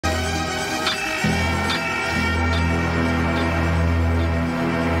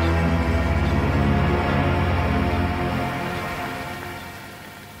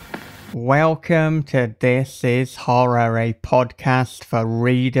Welcome to This is Horror, a podcast for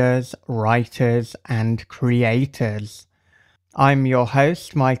readers, writers, and creators. I'm your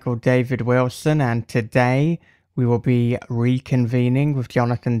host, Michael David Wilson, and today we will be reconvening with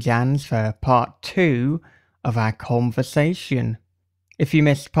Jonathan Janz for part 2 of our conversation. If you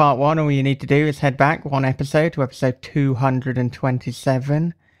missed part 1, all you need to do is head back one episode to episode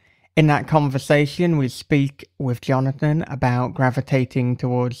 227. In that conversation, we speak with Jonathan about gravitating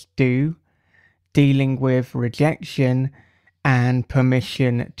towards dealing with rejection, and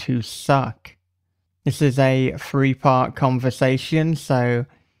permission to suck. This is a 3-part conversation, so,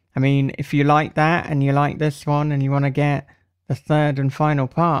 if you like that and you like this one and you want to get the third and final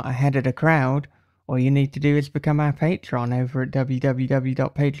part ahead of the crowd, all you need to do is become our patron over at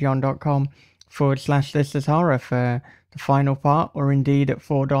www.patreon.com/thisishorror for the final part, or indeed at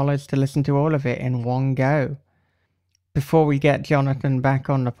 $4 to listen to all of it in one go. Before we get Jonathan back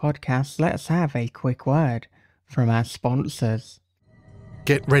on the podcast, let's have a quick word from our sponsors.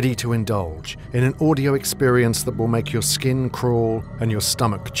 Get ready to indulge in an audio experience that will make your skin crawl and your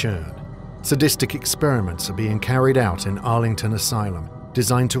stomach churn. Sadistic experiments are being carried out in Arlington Asylum,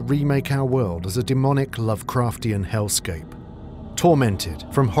 designed to remake our world as a demonic Lovecraftian hellscape. Tormented,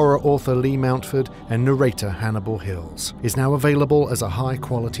 from horror author Lee Mountford and narrator Hannibal Hills, is now available as a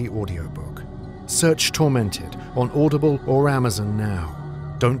high-quality audiobook. Search Tormented on Audible or Amazon now.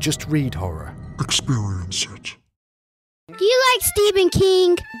 Don't just read horror. Experience it. Do you like Stephen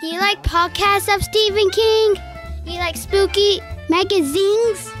King? Do you like podcasts of Stephen King? Do you like spooky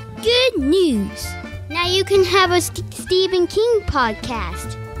magazines? Good news! Now you can have a Stephen King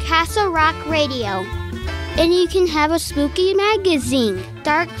podcast, Castle Rock Radio. And you can have a spooky magazine,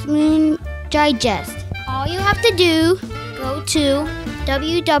 Dark Moon Digest. All you have to do, go to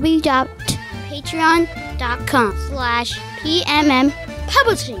www.patreon.com/PMM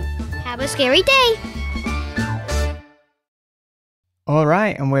Publishing. Have a scary day.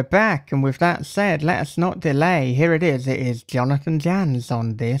 Alright, and we're back, and with that said, let us not delay. Here it is Jonathan Janz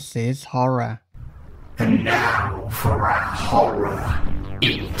on This is Horror. And now for our horror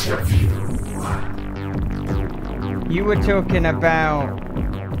interview. You were talking about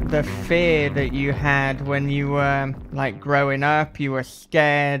the fear that you had when you were, growing up. You were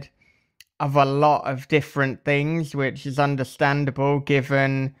scared of a lot of different things, which is understandable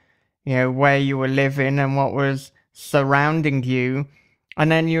given, where you were living and what was surrounding you.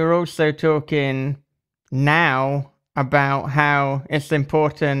 And then you're also talking now about how it's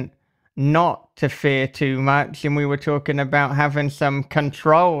important not to fear too much. And we were talking about having some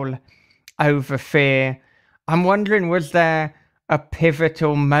control over fear. I'm wondering, was there a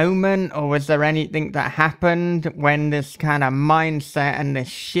pivotal moment, or was there anything that happened when this kind of mindset and this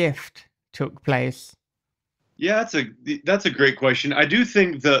shift took place? Yeah, that's a great question. I do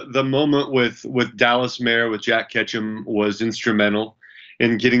think the moment with Dallas Mayor, with Jack Ketchum, was instrumental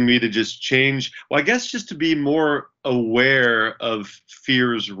in getting me to just change. Well, I guess just to be more aware of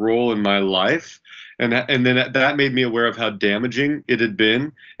fear's role in my life, and then that made me aware of how damaging it had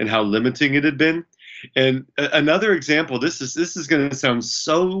been and how limiting it had been. And another example, this is going to sound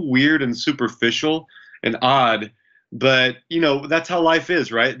so weird and superficial and odd, but that's how life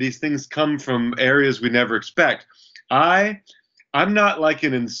is, right? These things come from areas we never expect. I'm not like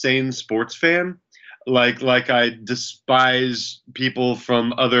an insane sports fan, like I despise people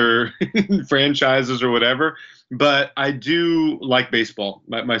from other franchises or whatever, but I do like baseball.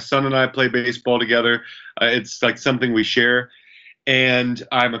 My son and I play baseball together. It's like something we share. And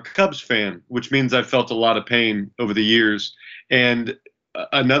I'm a Cubs fan, which means I've felt a lot of pain over the years. And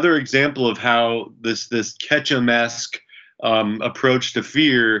another example of how this Ketchum-esque approach to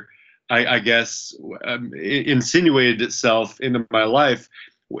fear, I guess, insinuated itself into my life.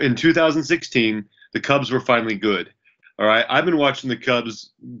 In 2016, the Cubs were finally good. All right, I've been watching the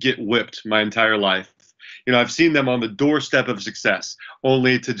Cubs get whipped my entire life. I've seen them on the doorstep of success,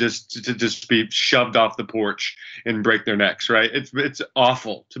 only to just be shoved off the porch and break their necks, right? It's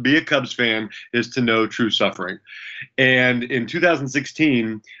awful. To be a Cubs fan is to know true suffering. And in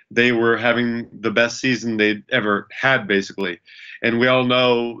 2016, they were having the best season they'd ever had, basically. And we all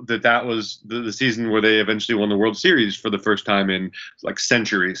know that was the season where they eventually won the World Series for the first time in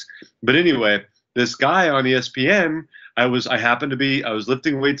centuries. But anyway, this guy on ESPN, I was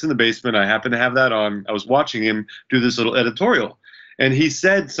lifting weights in the basement. I happened to have that on. I was watching him do this little editorial. And he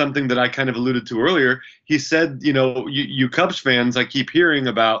said something that I kind of alluded to earlier. He said, you Cubs fans, I keep hearing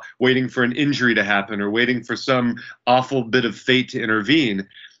about waiting for an injury to happen or waiting for some awful bit of fate to intervene.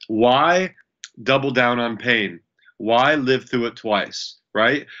 Why double down on pain? Why live through it twice,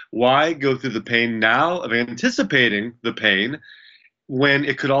 right? Why go through the pain now of anticipating the pain when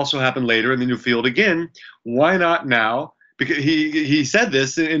it could also happen later, and then you'll feel it again. Why not now? Because he said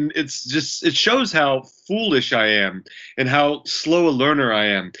this, and it shows how foolish I am and how slow a learner I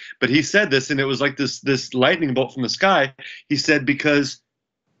am. But he said this, and it was like this lightning bolt from the sky. He said, because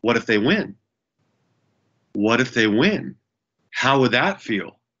what if they win? What if they win? How would that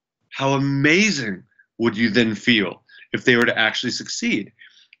feel? How amazing would you then feel if they were to actually succeed?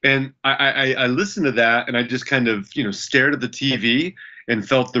 And I listened to that, and I just kind of, stared at the TV and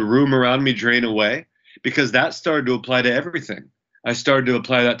felt the room around me drain away, because that started to apply to everything. I started to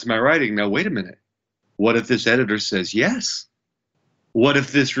apply that to my writing. Now, wait a minute. What if this editor says yes? What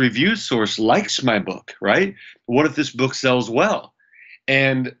if this review source likes my book, right? What if this book sells well?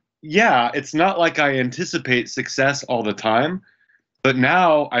 And yeah, it's not like I anticipate success all the time, but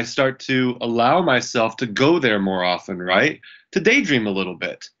now I start to allow myself to go there more often, right? To daydream a little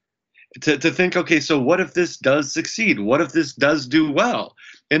bit, to think, okay, so what if this does succeed? What if this does do well?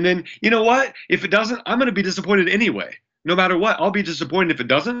 And then, you know what? If it doesn't, I'm going to be disappointed anyway. No matter what, I'll be disappointed if it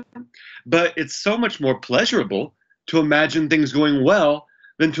doesn't. But it's so much more pleasurable to imagine things going well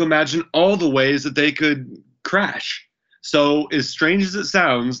than to imagine all the ways that they could crash. So as strange as it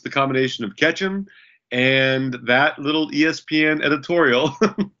sounds, the combination of Ketchum and that little ESPN editorial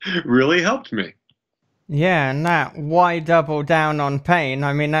really helped me. Yeah, and that why double down on pain?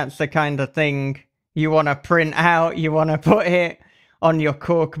 I mean, that's the kind of thing you want to print out, you want to put it on your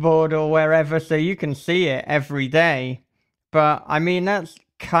corkboard or wherever so you can see it every day. But I mean, that's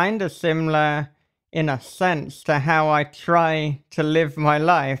kind of similar in a sense to how I try to live my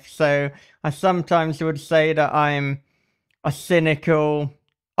life. So I sometimes would say that I'm a cynical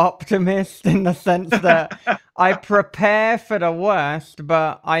optimist in the sense that I prepare for the worst,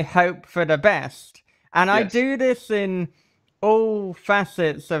 but I hope for the best. And I do this in all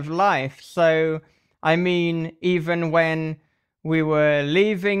facets of life. So, I mean, even when we were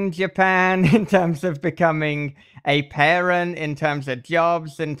leaving Japan, in terms of becoming a parent, in terms of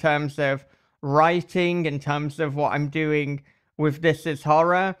jobs, in terms of writing, in terms of what I'm doing with This Is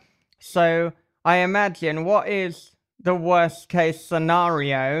Horror. So I imagine, what is the worst case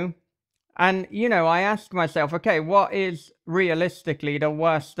scenario? And, I asked myself, okay, what is realistically the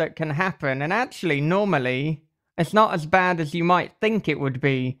worst that can happen? And actually, normally, it's not as bad as you might think it would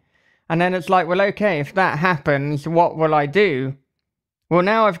be. And then it's like, well, okay, if that happens, what will I do? Well,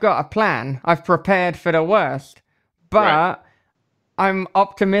 now I've got a plan. I've prepared for the worst. But I'm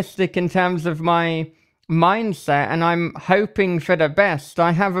optimistic in terms of my mindset, and I'm hoping for the best.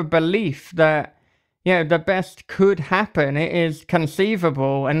 I have a belief that, the best could happen. It is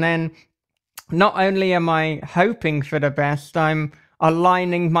conceivable. And then not only am I hoping for the best, I'm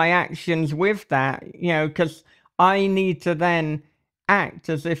aligning my actions with that, because I need to then act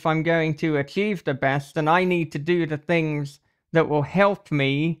as if I'm going to achieve the best, and I need to do the things that will help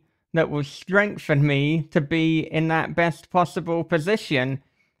me, that will strengthen me to be in that best possible position.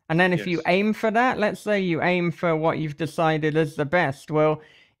 And then if you aim for that, let's say you aim for what you've decided is the best. Well,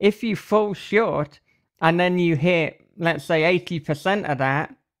 if you fall short and then you hit, let's say 80% of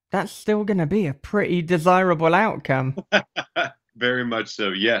that, that's still going to be a pretty desirable outcome. Very much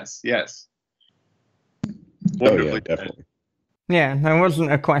so. Yes. Wonderfully definitely. Yeah, there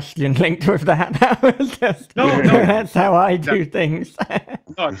wasn't a question linked with that. That was just, no. That's how I do things.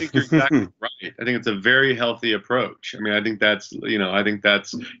 No, I think you're exactly right. I think it's a very healthy approach. I mean, I think that's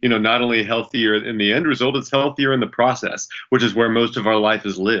not only healthier in the end result, it's healthier in the process, which is where most of our life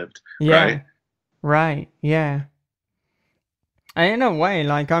is lived. Yeah. Right. Yeah. And in a way,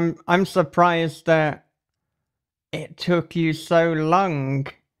 like, I'm surprised that it took you so long,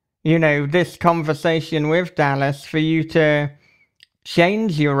 this conversation with Dallas, for you to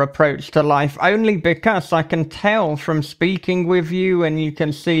change your approach to life, only because I can tell from speaking with you, and you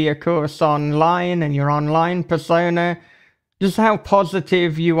can see, of course, online and your online persona, just how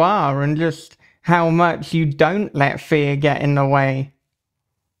positive you are and just how much you don't let fear get in the way.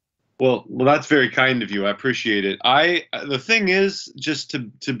 Well, that's very kind of you. I appreciate it. The thing is, just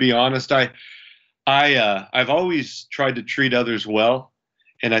to be honest, I've always tried to treat others well,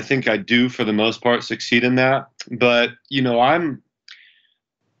 and I think I do for the most part succeed in that. But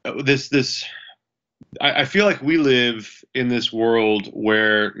I feel like we live in this world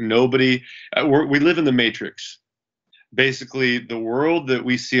where we live in the Matrix. Basically, the world that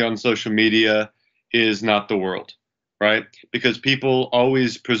we see on social media is not the world, right? Because people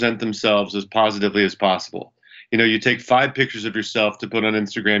always present themselves as positively as possible. You take 5 pictures of yourself to put on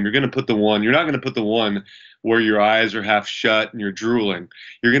Instagram. You're not going to put the one where your eyes are half shut and you're drooling.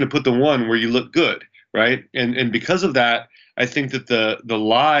 You're going to put the one where you look good, right? And because of that, I think that the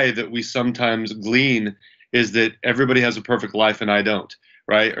lie that we sometimes glean is that everybody has a perfect life and I don't,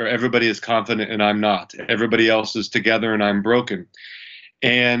 right? Or everybody is confident and I'm not. Everybody else is together and I'm broken.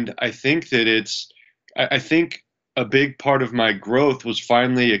 And I think that I think a big part of my growth was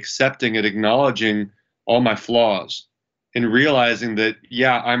finally accepting and acknowledging all my flaws and realizing that,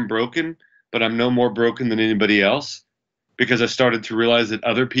 yeah, I'm broken, but I'm no more broken than anybody else, because I started to realize that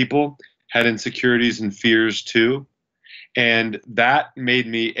other people had insecurities and fears too. And that made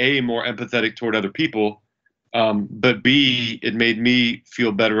me, A, more empathetic toward other people, but B, it made me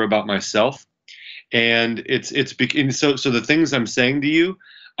feel better about myself. And so the things I'm saying to you,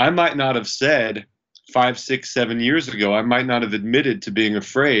 I might not have said 5, 6, 7 years ago. I might not have admitted to being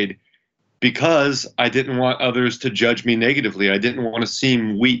afraid because I didn't want others to judge me negatively. I didn't want to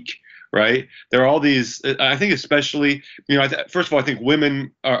seem weak. Right? There are all these, I think especially, first of all, I think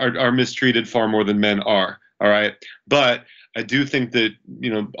women are mistreated far more than men are. All right. But I do think that,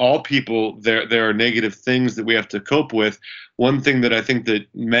 all people, there are negative things that we have to cope with. One thing that I think that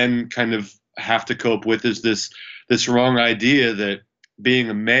men kind of have to cope with is this wrong idea that being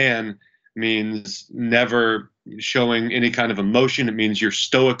a man means never showing any kind of emotion. It means you're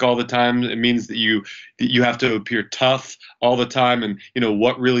stoic all the time. It means that you have to appear tough all the time. And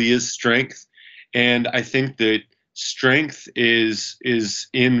what really is strength? And I think that strength is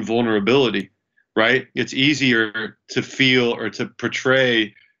in vulnerability, right? It's easier to feel or to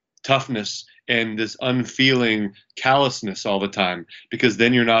portray toughness and this unfeeling callousness all the time, because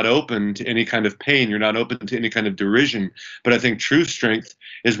then you're not open to any kind of pain. You're not open to any kind of derision. But I think true strength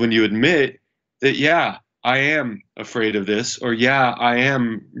is when you admit that, yeah, I am afraid of this, or yeah, I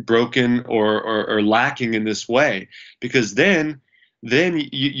am broken or lacking in this way, because then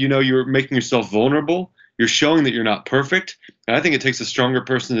you're making yourself vulnerable. You're showing that you're not perfect. And I think it takes a stronger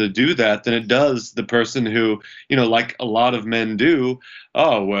person to do that than it does the person who, like a lot of men do.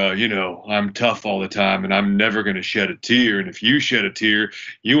 Oh, well, I'm tough all the time and I'm never going to shed a tear. And if you shed a tear,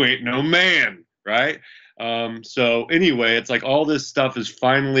 you ain't no man, right? So anyway, it's like all this stuff is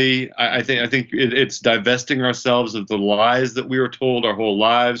finally, I think it's divesting ourselves of the lies that we were told our whole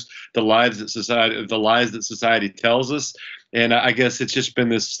lives, the lies that society tells us. And I guess it's just been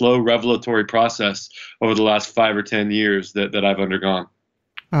this slow revelatory process over the last 5 or 10 years that I've undergone.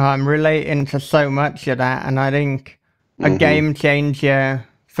 I'm relating to so much of that. And I think a game changer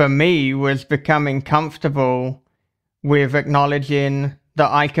for me was becoming comfortable with acknowledging that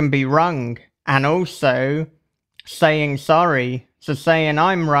I can be wrong. And also saying sorry. So saying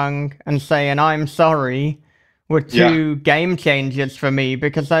I'm wrong and saying I'm sorry were two game changers for me,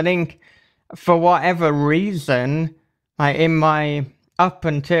 because I think for whatever reason, up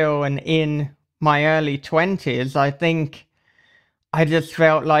until and in my early 20s, I think I just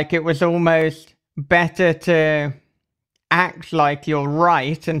felt like it was almost better to act like you're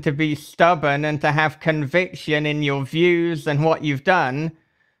right and to be stubborn and to have conviction in your views and what you've done,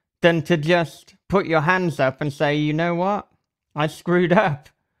 than to just put your hands up and say, you know what? I screwed up.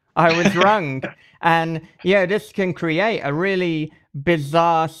 I was wrong. And this can create a really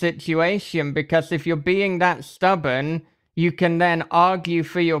bizarre situation, because if you're being that stubborn, you can then argue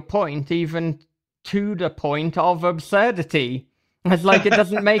for your point, even to the point of absurdity. It's like it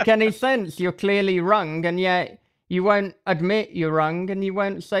doesn't make any sense. You're clearly wrong, and yet you won't admit you're wrong and you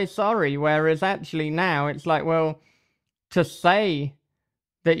won't say sorry. Whereas actually now it's like, well, to say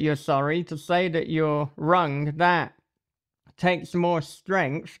that you're sorry, to say that you're wrong, that takes more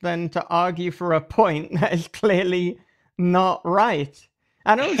strength than to argue for a point that is clearly not right.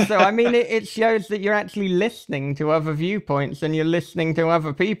 And also, it shows that you're actually listening to other viewpoints and you're listening to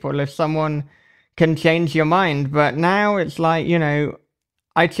other people if someone can change your mind. But now it's like,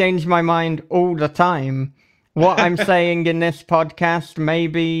 I change my mind all the time. What I'm saying in this podcast,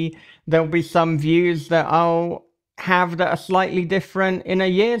 maybe there'll be some views that I'll have that are slightly different in a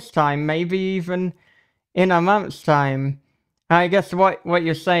year's time, maybe even in a month's time. I guess what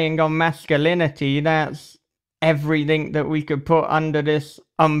you're saying on masculinity, that's everything that we could put under this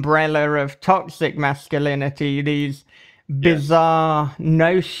umbrella of toxic masculinity, these bizarre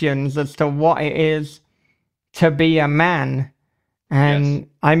notions as to what it is to be a man. And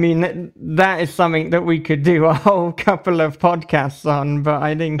that is something that we could do a whole couple of podcasts on, but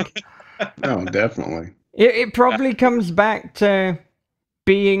I think no, definitely. It probably comes back to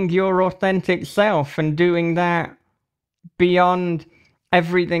being your authentic self and doing that beyond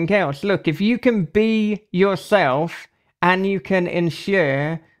everything else. Look, if you can be yourself and you can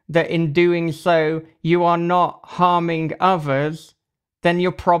ensure that in doing so you are not harming others, then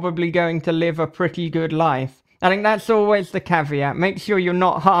you're probably going to live a pretty good life. I think that's always the caveat. Make sure you're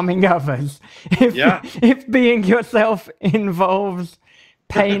not harming others. If being yourself involves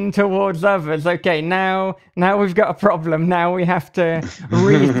pain towards others. Okay, now we've got a problem. Now we have to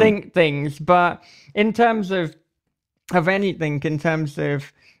rethink things. But in terms of anything, in terms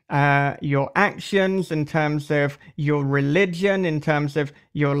of your actions, in terms of your religion, in terms of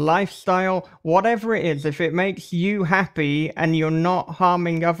your lifestyle, whatever it is, if it makes you happy and you're not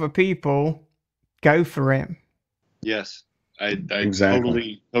harming other people, go for it. Yes, I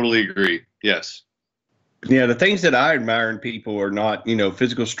Exactly. totally agree. Yes. Yeah, the things that I admire in people are not,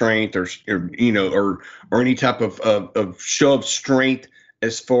 physical strength or any type of show of strength,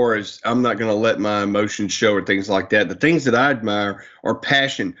 as far as I'm not going to let my emotions show or things like that. The things that I admire are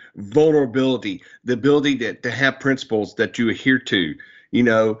passion, vulnerability, the ability to have principles that you adhere to,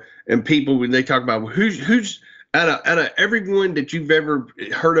 and people, when they talk about who's out of everyone that you've ever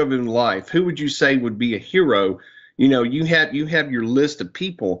heard of in life, who would you say would be a hero? You have your list of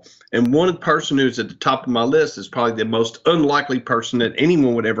people, and one person who's at the top of my list is probably the most unlikely person that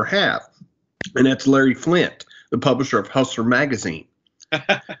anyone would ever have, and that's Larry Flint, the publisher of Hustler magazine.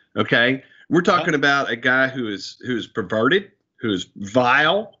 Okay, we're talking about a guy who's perverted, who's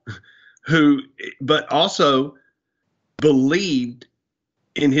vile, but also believed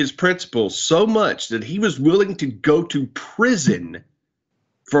in his principles so much that he was willing to go to prison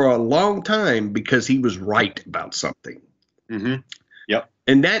for a long time because he was right about something. Mm-hmm. Yep.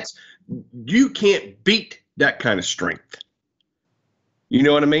 And you can't beat that kind of strength. You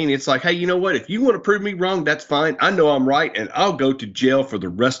know what I mean? It's like, hey, you know what? If you want to prove me wrong, that's fine. I know I'm right, and I'll go to jail for the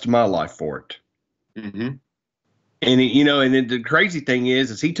rest of my life for it. Mm-hmm. And the crazy thing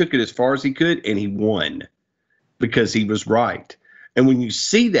is he took it as far as he could, and he won because he was right. And when you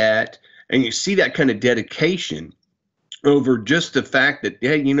see that, and you see that kind of dedication over just the fact that,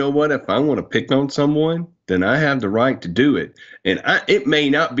 hey, you know what? If I want to pick on someone, then I have the right to do it. And it may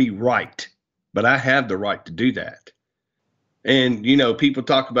not be right, but I have the right to do that. And, people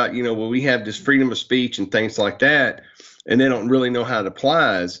talk about, well, we have this freedom of speech and things like that, and they don't really know how it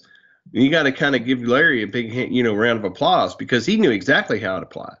applies. You got to kind of give Larry a big, round of applause, because he knew exactly how it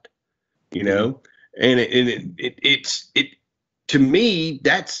applied, and it's to me,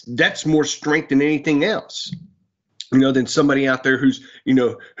 that's more strength than anything else. Than somebody out there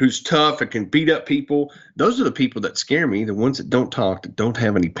who's tough and can beat up people. Those are the people that scare me, the ones that don't talk, that don't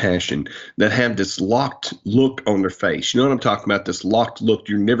have any passion, that have this locked look on their face. You know what I'm talking about? This locked look.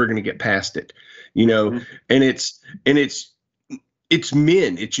 You're never going to get past it, mm-hmm. and it's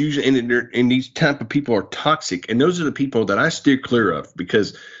men. It's usually, and these type of people are toxic. And those are the people that I steer clear of,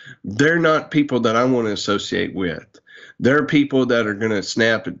 because they're not people that I want to associate with. There are people that are going to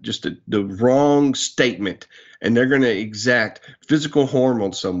snap at just the wrong statement, and they're going to exact physical harm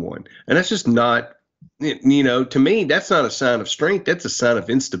on someone. And that's just not, to me, that's not a sign of strength. That's a sign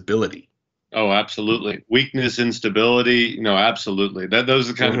of instability. Oh, absolutely. Weakness, instability. Absolutely. Those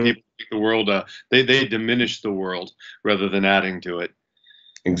are the kind mm-hmm. of people who make the world, they diminish the world rather than adding to it.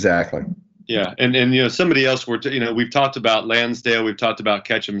 Exactly. Yeah. And somebody else, we've talked about Lansdale, we've talked about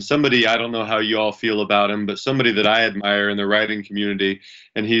Ketchum. Somebody, I don't know how you all feel about him, but somebody that I admire in the writing community,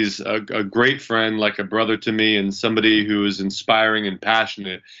 and he's a great friend, like a brother to me, and somebody who is inspiring and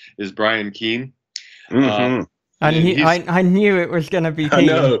passionate, is Brian Keene. Mm-hmm. I knew it was going to be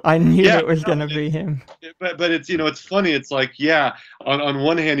him. I knew it was going to be him. But it's, it's funny. It's like, on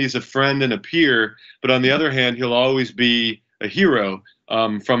one hand, he's a friend and a peer, but on the other hand, he'll always be a hero.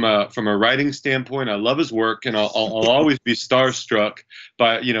 From a writing standpoint, I love his work, and I'll always be starstruck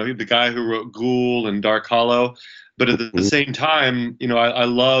by the guy who wrote Ghoul and Dark Hollow. But at the same time, I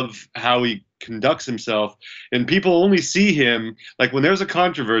love how he conducts himself, and people only see him like when there's a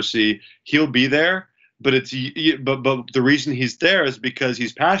controversy, he'll be there. But but the reason he's there is because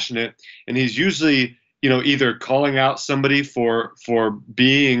he's passionate, and he's usually either calling out somebody for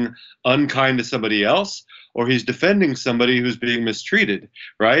being unkind to somebody else, or he's defending somebody who's being mistreated,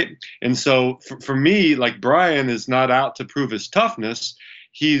 right? And so for me, like, Brian is not out to prove his toughness.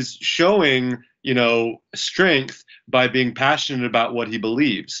 He's showing, strength by being passionate about what he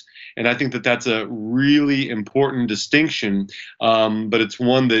believes. And I think that that's a really important distinction, but it's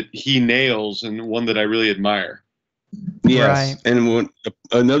one that he nails and one that I really admire. Yes, right. And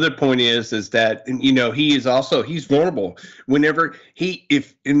another point is that he's vulnerable. Whenever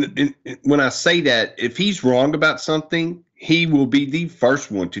when I say that, if he's wrong about something, he will be the first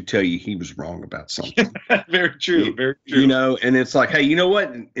one to tell you he was wrong about something. Very true. Very true. And it's like, hey, you know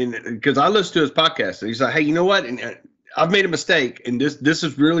what? And because I listen to his podcast, and he's like, hey, you know what? And I've made a mistake, and this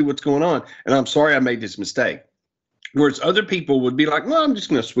is really what's going on, and I'm sorry I made this mistake. Whereas other people would be like, well, I'm just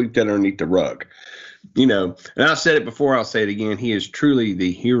going to sweep that underneath the rug. And I said it before, I'll say it again. He is truly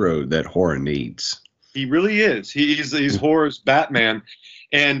the hero that horror needs. He really is. He's horror's Batman.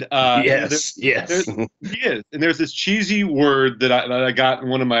 And yes. he is. And there's this cheesy word that I got in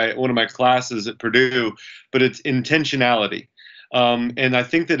one of my classes at Purdue, but it's intentionality. And I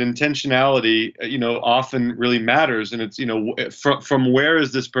think that intentionality, often really matters. And it's, from where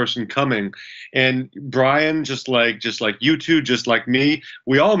is this person coming? And Brian, just like you two, just like me,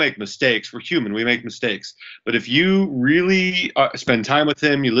 we all make mistakes. We're human. We make mistakes. But if you really spend time with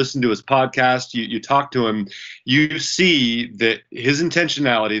him, you listen to his podcast, you talk to him, you see that his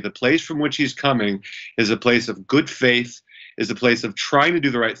intentionality, the place from which he's coming, is a place of good faith, is a place of trying to do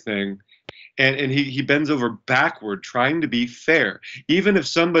the right thing. And he bends over backward trying to be fair. Even if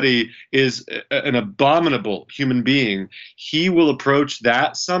somebody is an abominable human being, he will approach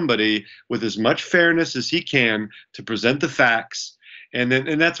that somebody with as much fairness as he can to present the facts. And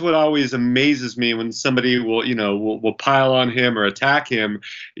that's what always amazes me, when somebody will pile on him or attack him,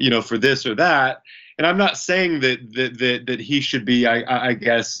 for this or that. And I'm not saying that he should be, I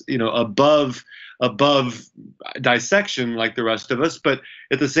guess, above dissection like the rest of us, but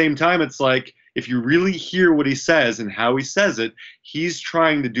at the same time, it's like, if you really hear what he says and how he says it, he's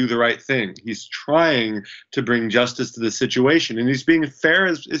trying to do the right thing. He's trying to bring justice to the situation, and he's being fair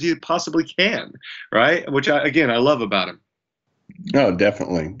as he possibly can, right? Which I love about him. Oh,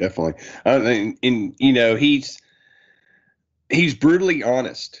 definitely. He's brutally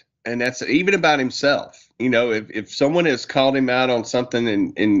honest, and that's even about himself. If someone has called him out on something,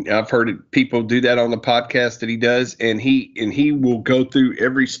 and I've heard people do that on the podcast that he does, and he will go through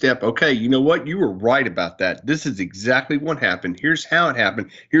every step. Okay, you know what? You were right about that. This is exactly what happened. Here's how it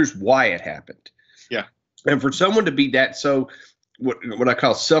happened. Here's why it happened. Yeah. And for someone to be that, so what I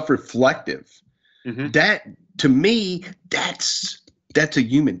call self-reflective, that to me, that's a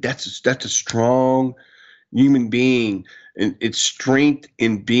human. That's a strong human being. And it's strength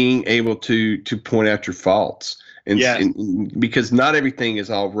in being able to point out your faults, and because not everything is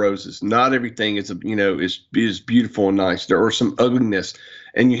all roses, not everything is is beautiful and nice. There are some ugliness,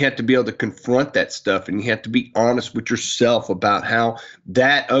 and you have to be able to confront that stuff, and you have to be honest with yourself about how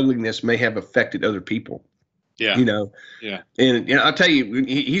that ugliness may have affected other people. Yeah. Yeah. And I'll tell you,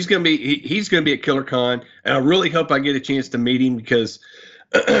 he's gonna be at KillerCon, and I really hope I get a chance to meet him, because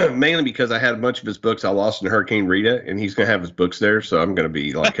mainly because I had a bunch of his books I lost in Hurricane Rita, and he's going to have his books there. So I'm going to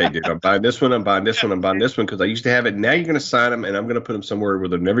be like, hey, dude, I'm buying this one, I'm buying this one, I'm buying this one, because I used to have it. Now you're going to sign them, and I'm going to put them somewhere where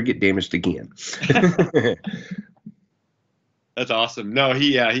they'll never get damaged again. That's awesome. No,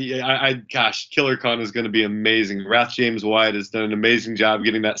 gosh, KillerCon is going to be amazing. Wrath James White has done an amazing job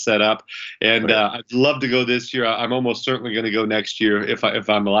getting that set up, and I'd love to go this year. I'm almost certainly going to go next year if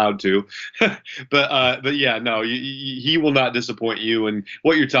I'm allowed to. but yeah, no, he will not disappoint you. And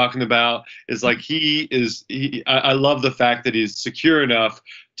what you're talking about is like I love the fact that he's secure enough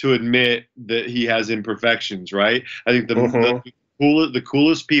to admit that he has imperfections. Right? I think the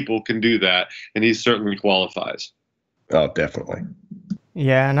coolest people can do that, and he certainly qualifies. Oh, definitely.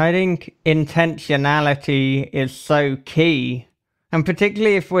 Yeah, and I think intentionality is so key. And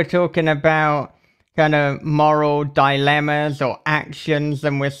particularly if we're talking about kind of moral dilemmas or actions,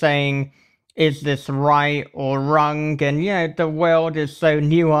 and we're saying, is this right or wrong? And, the world is so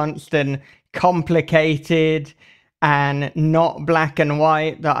nuanced and complicated and not black and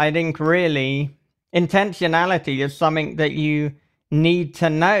white, that I think really intentionality is something that you need to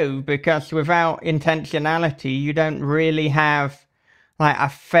know, because without intentionality, you don't really have like a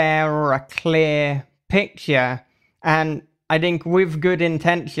fair or a clear picture. And I think with good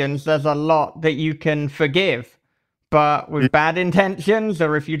intentions, there's a lot that you can forgive. But with bad intentions,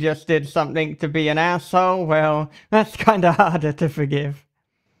 or if you just did something to be an asshole, well, that's kind of harder to forgive.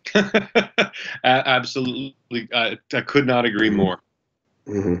 Absolutely. I could not agree more.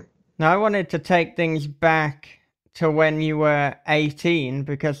 Mm-hmm. Now, I wanted to take things back to when you were 18,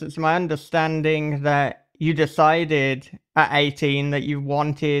 because it's my understanding that you decided at 18 that you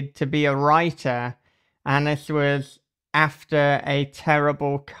wanted to be a writer, and this was after a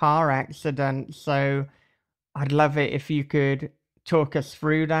terrible car accident. So I'd love it if you could talk us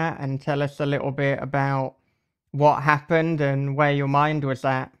through that and tell us a little bit about what happened and where your mind was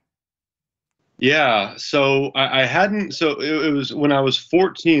at. Yeah, so it was when I was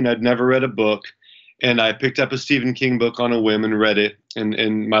 14, I'd never read a book. And I picked up a Stephen King book on a whim and read it,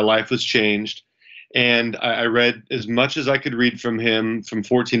 and my life was changed. And I read as much as I could read from him from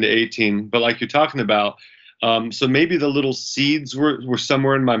 14 to 18. But like you're talking about, so maybe the little seeds were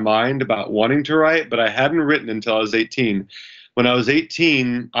somewhere in my mind about wanting to write, but I hadn't written until I was 18. When I was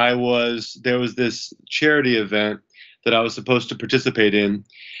 18, there was this charity event that I was supposed to participate in,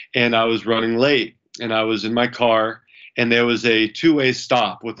 and I was running late, and I was in my car. and there was a two-way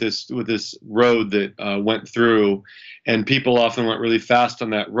stop with this road that went through, and people often went really fast on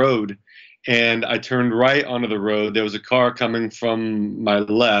that road. And I turned right onto the road. There was a car coming from my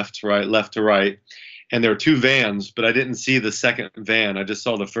left to right, and there were two vans, but I didn't see the second van. I just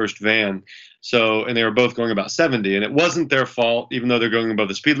saw the first van. So, and they were both going about 70, and it wasn't their fault, even though they're going above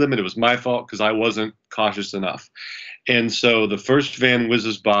the speed limit. It was my fault because I wasn't cautious enough. And so the first van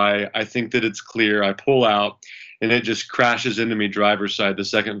whizzes by. I think that it's clear. I pull out, and it just crashes into me driver's side. The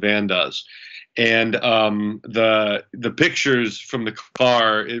second van does. And the pictures from the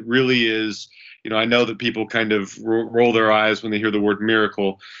car, it really is, I know that people kind of roll their eyes when they hear the word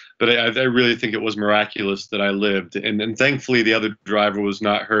miracle, but I really think it was miraculous that I lived. And thankfully the other driver was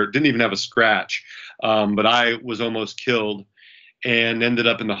not hurt, didn't even have a scratch. But I was almost killed and ended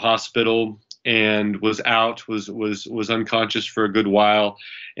up in the hospital and was unconscious for a good while.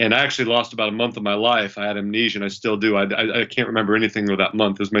 And I actually lost about a month of my life. I had amnesia, and I still do. I can't remember anything of that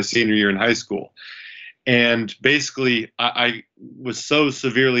month. It was my senior year in high school. And basically, I was so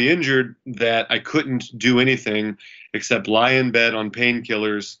severely injured that I couldn't do anything except lie in bed on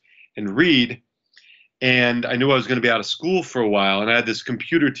painkillers and read. And I knew I was going to be out of school for a while. And I had this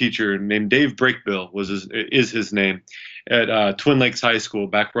computer teacher named Dave Brakebill, is his name, at Twin Lakes High School,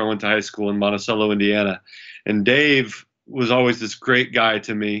 back where I went to high school in Monticello, Indiana. And Dave was always this great guy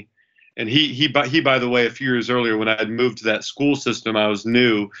to me. And he, by the way, a few years earlier, when I had moved to that school system, I was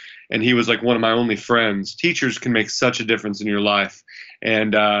new, and he was like one of my only friends. Teachers can make such a difference in your life.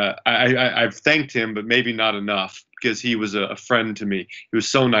 And I've thanked him, but maybe not enough, because he was a friend to me. He was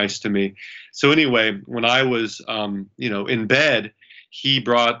so nice to me. So anyway, when I was, in bed, he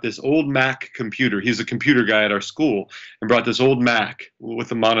brought this old Mac computer. He's a computer guy at our school, and brought this old Mac with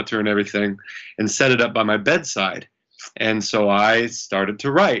the monitor and everything, and set it up by my bedside. And so I started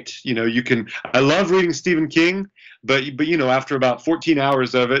to write. I love reading Stephen King, but after about 14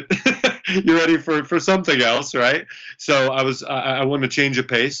 hours of it, you're ready for something else, right? So I wanted to change the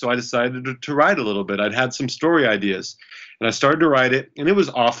pace, so I decided to write a little bit. I'd had some story ideas, and I started to write it, and it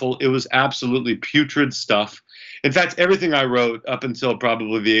was awful. It was absolutely putrid stuff. In fact, everything I wrote up until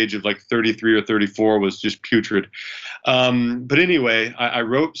probably the age of like 33 or 34 was just putrid. But anyway, I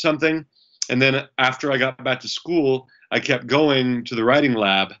wrote something. And then after I got back to school, I kept going to the writing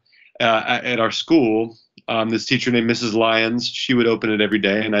lab at our school. This teacher named Mrs. Lyons, she would open it every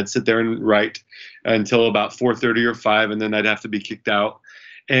day, and I'd sit there and write until about 4:30 or 5, and then I'd have to be kicked out.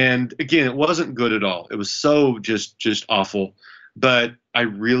 And again, it wasn't good at all. It was so just awful. But I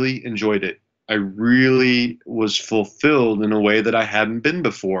really enjoyed it. I really was fulfilled in a way that I hadn't been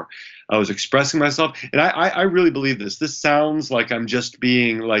before. I was expressing myself, and I really believe this. This sounds like I'm just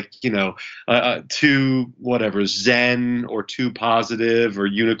being like, too whatever, zen or too positive or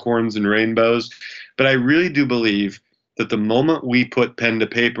unicorns and rainbows. But I really do believe that the moment we put pen to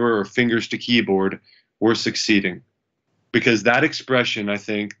paper or fingers to keyboard, we're succeeding. Because that expression, I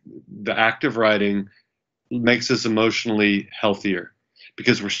think, the act of writing makes us emotionally healthier.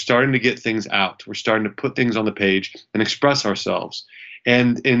 Because we're starting to get things out. We're starting to put things on the page and express ourselves.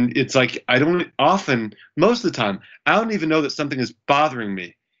 And it's like, most of the time, I don't even know that something is bothering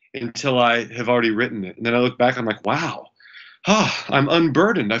me until I have already written it. And then I look back, I'm like, wow, I'm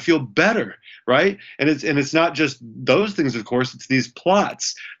unburdened. I feel better, right? And it's not just those things, of course. It's these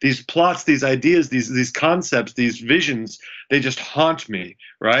plots, these ideas, these concepts, these visions. They just haunt me,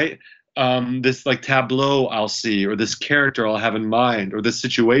 right? This like tableau I'll see, or this character I'll have in mind, or this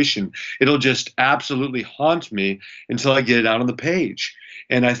situation, it'll just absolutely haunt me until I get it out on the page.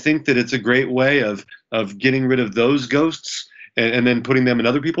 And I think that it's a great way of getting rid of those ghosts and then putting them in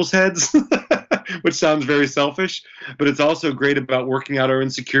other people's heads, which sounds very selfish, but it's also great about working out our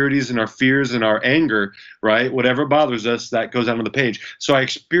insecurities and our fears and our anger, right? Whatever bothers us, that goes out on the page. So I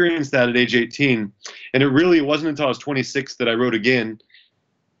experienced that at age 18, and it wasn't until I was 26 that I wrote again.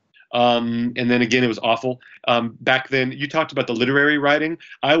 And then again, it was awful. Back then, you talked about the literary writing.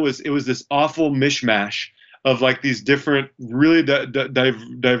 It was this awful mishmash of like these different, really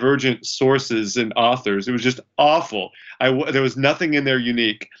divergent sources and authors. It was just awful. There was nothing in there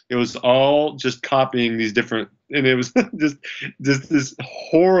unique. It was all just copying these different, and it was just this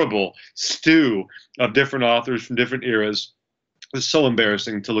horrible stew of different authors from different eras. It was so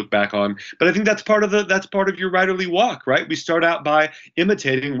embarrassing to look back on, but I think that's part of your writerly walk, right? We start out by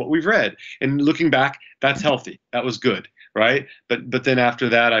imitating what we've read, and looking back, that's healthy. That was good. right? But then after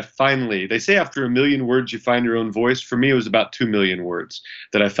that, they say after 1 million words you find your own voice. For me, it was about 2 million words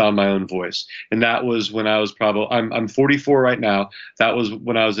that I found my own voice, and that was when I was I'm 44 right now. That was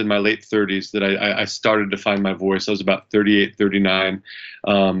when I was in my late 30s that I started to find my voice. I was about 38, 39,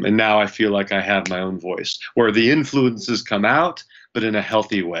 and now I feel like I have my own voice, where the influences come out, but in a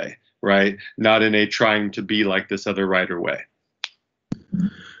healthy way, right? Not in a trying to be like this other writer way.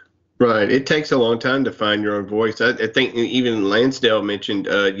 Right. It takes a long time to find your own voice. I think even Lansdale mentioned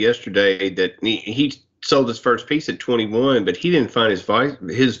yesterday that he sold his first piece at 21, but he didn't find his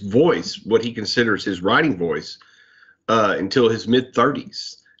voice, what he considers his writing voice, until his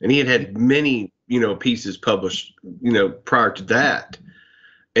mid-30s. And he had many, pieces published, prior to that.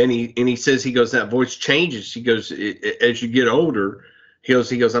 And he says, that voice changes. He goes, as you get older, he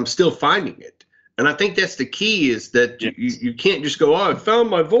goes, I'm still finding it. And I think that's the key, is that you can't just go, I found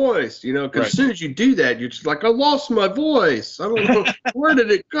my voice, because as soon as you do that, you're just like, I lost my voice. I don't know, where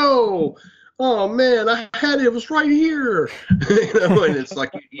did it go? Oh man, I had it. It was right here. And it's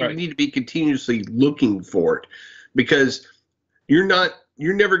like you need to be continuously looking for it, because you're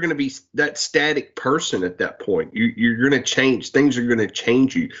never going to be that static person at that point. You're going to change. Things are going to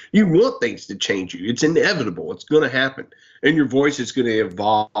change you. You want things to change you. It's inevitable. It's going to happen, and your voice is going to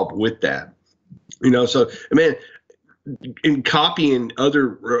evolve with that. So man, in copying other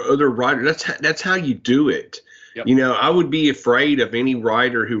writers, that's how you do it. Yep. I would be afraid of any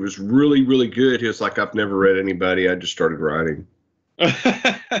writer who was really, really good who's like, I've never read anybody, I just started writing.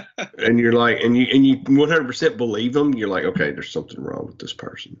 And you're like, and you 100% believe them. You're like, okay, there's something wrong with this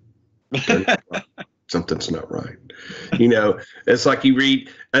person. Something's not right. It's like you read,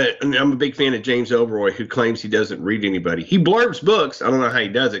 and I'm a big fan of James Elroy, who claims he doesn't read anybody. He blurbs books. I don't know how he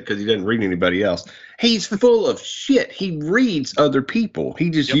does it, because he doesn't read anybody else. He's full of shit. He reads other people. He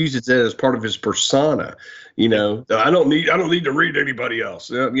just uses that as part of his persona. I don't need to read anybody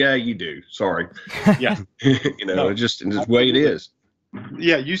else. Yeah, you do. Sorry. Yeah. It's just the way it is.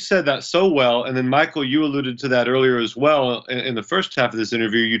 Yeah, you said that so well. And then, Michael, you alluded to that earlier as well. In the first half of this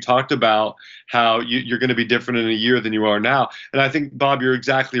interview, you talked about how you're going to be different in a year than you are now. And I think, Bob, you're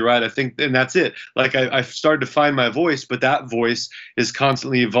exactly right. I think, and that's it. Like, I've started to find my voice, but that voice is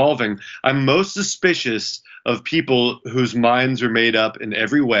constantly evolving. I'm most suspicious of people whose minds are made up in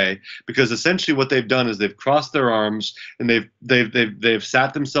every way, because essentially what they've done is they've crossed their arms and they've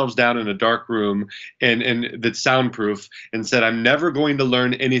sat themselves down in a dark room and that's soundproof and said, I'm never going to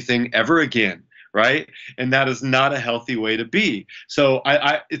learn anything ever again. Right. And that is not a healthy way to be. So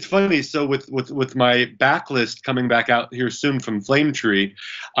it's funny. So with my backlist coming back out here soon from Flame Tree,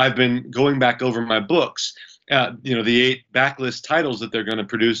 I've been going back over my books. The 8 backlist titles that they're going to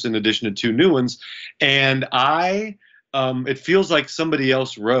produce in addition to 2 new ones. And it feels like somebody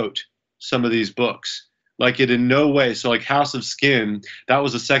else wrote some of these books, like it in no way. So like House of Skin, that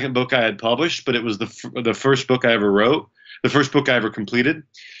was the second book I had published, but it was the first book I ever wrote, the first book I ever completed.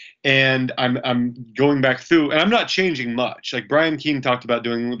 And I'm going back through, and I'm not changing much. Like Brian Keene talked about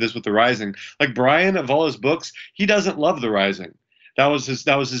doing this with The Rising. Like Brian, of all his books, he doesn't love The Rising. That was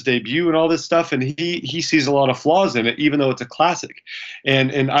his debut and all this stuff, and he sees a lot of flaws in it, even though it's a classic.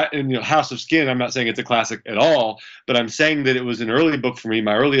 And House of Skin, I'm not saying it's a classic at all, but I'm saying that it was an early book for me,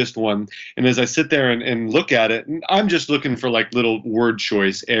 my earliest one. And as I sit there and look at it, and I'm just looking for like little word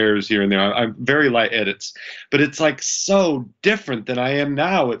choice errors here and there. I'm very light edits, but it's like so different than I am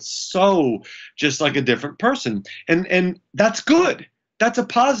now. It's so just like a different person, and that's good. That's a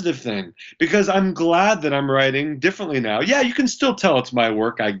positive thing, because I'm glad that I'm writing differently now. Yeah, you can still tell it's my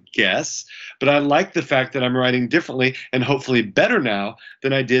work, I guess, but I like the fact that I'm writing differently and hopefully better now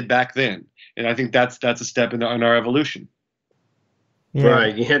than I did back then. And I think that's a step in our evolution. Yeah.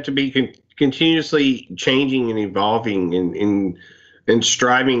 Right. You have to be continuously changing and evolving and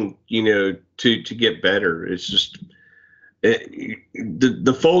striving, to get better. It's just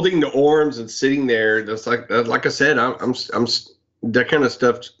the folding the arms and sitting there. That's like I said, I'm that kind of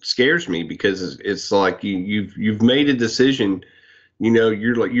stuff scares me, because it's like you've made a decision, you're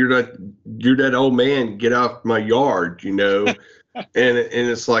that old man, get off my yard, and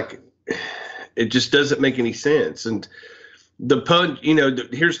it's like, it just doesn't make any sense. And the pun,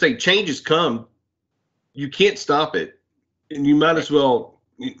 here's the thing, changes come, you can't stop it, and you might as well,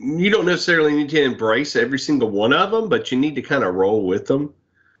 you don't necessarily need to embrace every single one of them, but you need to kind of roll with them.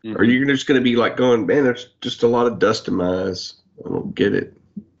 Mm-hmm. Or you're just going to be like going, man, there's just a lot of dust in my eyes. I don't get it,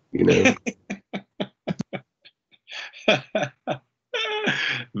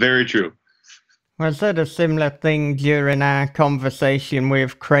 Very true. I said a similar thing during our conversation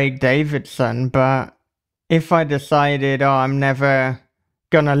with Craig Davidson, but if I decided, I'm never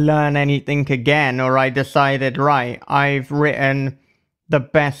gonna learn anything again, or I decided, right, I've written the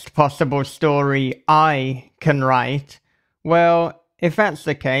best possible story I can write. Well, if that's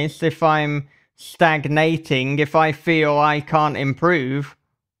the case, if I'm stagnating, if I feel I can't improve,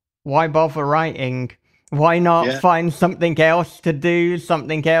 why bother writing? Why not find something else to do,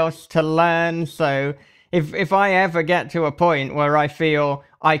 something else to learn? So if I ever get to a point where I feel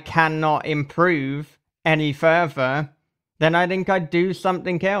I cannot improve any further, then I think I'd do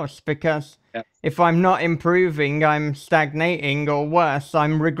something else, because if I'm not improving, I'm stagnating, or worse,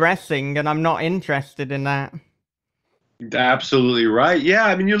 I'm regressing, and I'm not interested in that. Absolutely right. Yeah,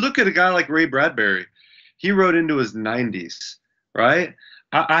 I mean, you look at a guy like Ray Bradbury. He wrote into his 90s, right?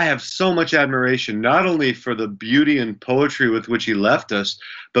 I have so much admiration, not only for the beauty and poetry with which he left us,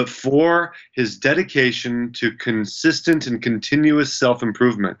 but for his dedication to consistent and continuous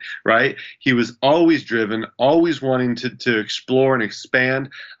self-improvement, right? He was always driven, always wanting to explore and expand.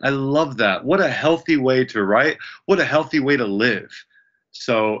 I love that. What a healthy way to write. What a healthy way to live.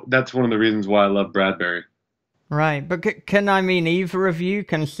 So that's one of the reasons why I love Bradbury. Right, but can either of you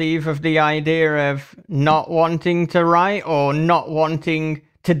conceive of the idea of not wanting to write, or not wanting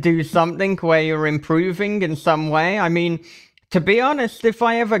to do something where you're improving in some way? I mean, to be honest, if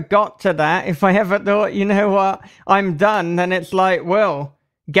I ever got to that, if I ever thought, you know what, I'm done, then it's like, well,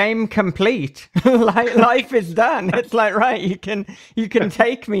 game complete. Like, life is done. It's like, right, you can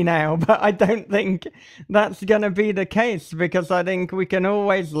take me now. But I don't think that's gonna be the case, because I think we can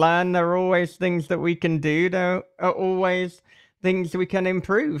always learn. There are always things that we can do. There are always things we can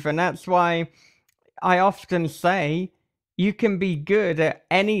improve, and that's why I often say you can be good at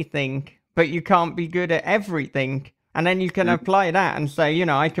anything, but you can't be good at everything. And then you can apply that and say, you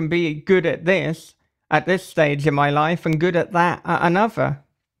know, I can be good at this at this stage in my life, and good at that at another.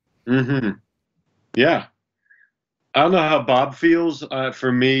 Mm-hmm. Yeah. I don't know how Bob feels.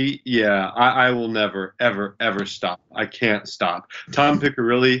 For me, yeah, I will never, ever, ever stop. I can't stop. Tom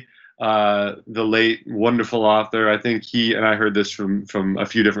Piccirilli, the late wonderful author, I think and I heard this from a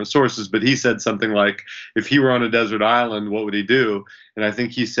few different sources, but he said something like, if he were on a desert island, what would he do? And I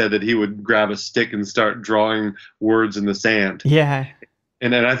think he said that he would grab a stick and start drawing words in the sand. Yeah.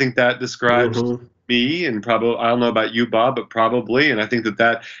 And I think that describes me, and probably, I don't know about you, Bob, but probably. And I think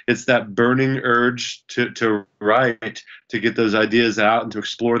that it's that burning urge to write, to get those ideas out and to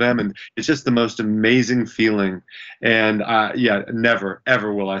explore them. And it's just the most amazing feeling. And never,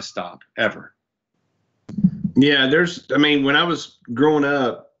 ever will I stop, ever. Yeah, when I was growing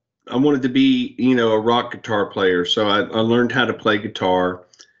up, I wanted to be, a rock guitar player. So I learned how to play guitar.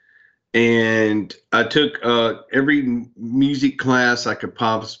 And I took every music class I could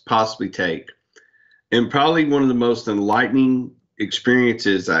possibly take. And probably one of the most enlightening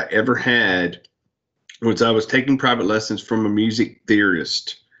experiences I ever had was I was taking private lessons from a music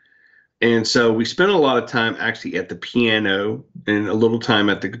theorist. And so we spent a lot of time actually at the piano and a little time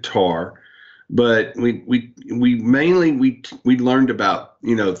at the guitar. But we mainly learned about,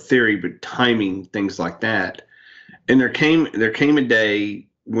 theory, but timing, things like that. And there came a day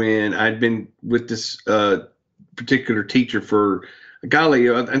when I'd been with this particular teacher for, golly,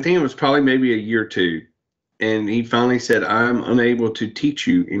 I think it was probably maybe a year or two. And he finally said, I'm unable to teach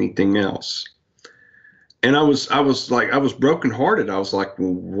you anything else. And I was brokenhearted. I was like,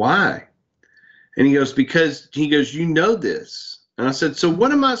 well, why? And he goes, because you know this. And I said, so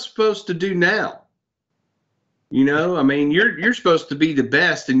what am I supposed to do now? You're supposed to be the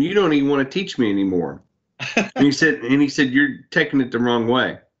best, and you don't even want to teach me anymore. And he said, you're taking it the wrong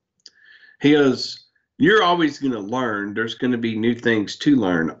way. He goes, you're always going to learn. There's going to be new things to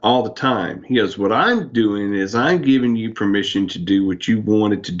learn all the time. He goes, what I'm doing is I'm giving you permission to do what you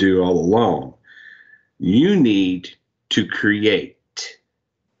wanted to do all along. You need to create.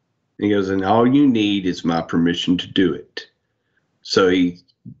 He goes, and all you need is my permission to do it. So he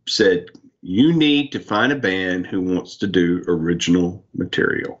said, you need to find a band who wants to do original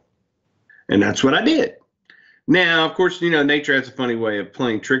material. And that's what I did. Now, of course, nature has a funny way of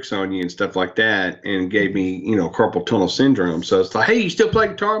playing tricks on you and stuff like that, and gave me, carpal tunnel syndrome. So it's like, hey, you still play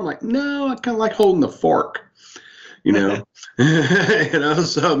guitar? I'm like, no, I kind of like holding the fork, So,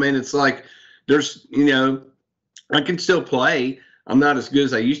 it's like, there's, I can still play. I'm not as good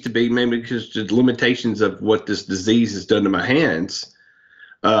as I used to be, maybe because of the limitations of what this disease has done to my hands.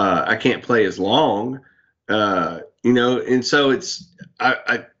 I can't play as long, and so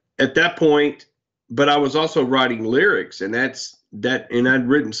I at that point, but I was also writing lyrics, and and I'd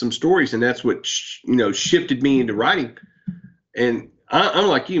written some stories, and that's what, shifted me into writing. And I'm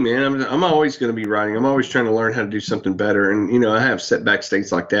like you, man. I'm always going to be writing. I'm always trying to learn how to do something better. And, you know, I have setbacks,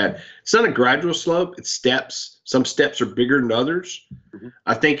 things like that. It's not a gradual slope. It's steps. Some steps are bigger than others. Mm-hmm.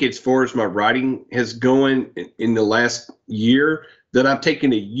 I think as far as my writing has gone in the last year, that I've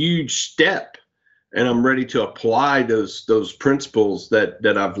taken a huge step, and I'm ready to apply those principles that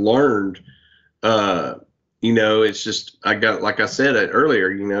I've learned. You know, it's just, I got, like I said earlier,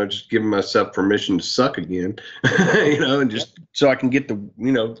 you know, just giving myself permission to suck again, you know, and just so I can get the,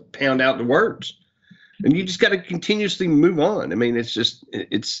 you know, pound out the words. And you just got to continuously move on. I mean, it's just,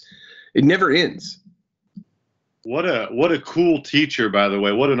 it never ends. What a cool teacher, by the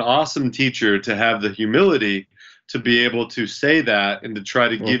way. What an awesome teacher to have the humility to be able to say that and to try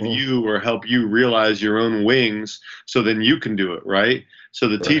to give you or help you realize your own wings so then you can do it, right? So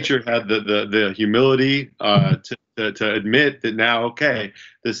the teacher had the humility to admit that now, okay,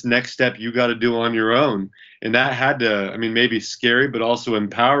 this next step you got to do on your own. And that had to, I mean, maybe scary, but also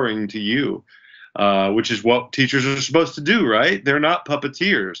empowering to you, which is what teachers are supposed to do, right? They're not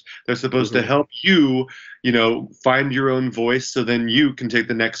puppeteers. They're supposed to help you, you know, find your own voice so then you can take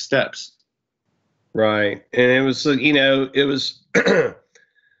the next steps. Right. And it was, you know, it was, I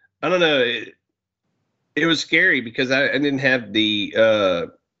don't know, it was scary because I didn't have the,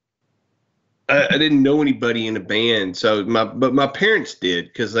 I didn't know anybody in a band. So but my parents did,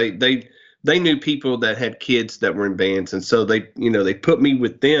 because they knew people that had kids that were in bands. And so they, you know, they put me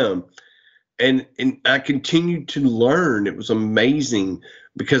with them, and I continued to learn. It was amazing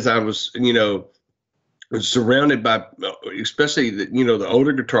because I was, you know, surrounded by, especially the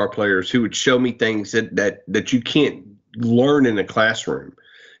older guitar players who would show me things that you can't learn in a classroom,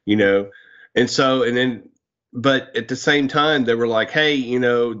 you know. And so, and then, but at the same time, they were like, hey, you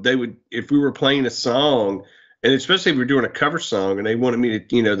know, they would, if we were playing a song, and especially if we were doing a cover song and they wanted me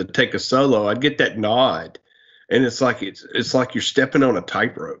to, you know, to take a solo, I'd get that nod. And it's like you're stepping on a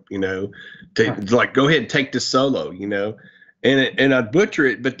tightrope, you know, to like, go ahead and take this solo, you know. And I'd butcher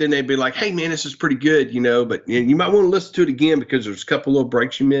it, but then they'd be like, hey, man, this is pretty good, you know, but you might want to listen to it again because there's a couple little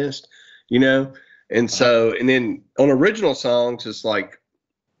breaks you missed, you know. And so, and then on original songs, it's like,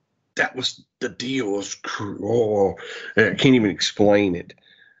 that was the deal. Was cool. I can't even explain it.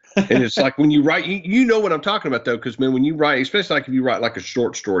 And it's like when you write, you know what I'm talking about, though, because, man, when you write, especially like if you write like a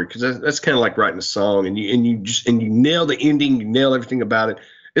short story, because that's kind of like writing a song, and you nail the ending, you nail everything about it.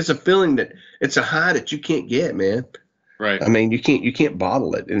 It's a feeling that it's a high that you can't get, man. Right. I mean, you can't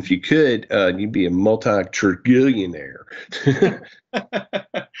bottle it. And if you could, you'd be a multi-trillionaire.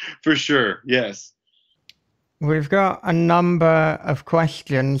 For sure. Yes. We've got a number of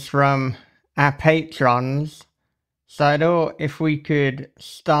questions from our patrons. So I thought if we could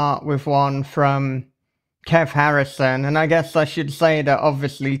start with one from Kev Harrison. And I guess I should say that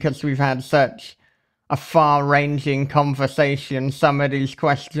obviously, because we've had such a far-ranging conversation, some of these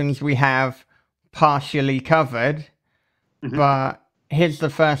questions we have partially covered. But here's the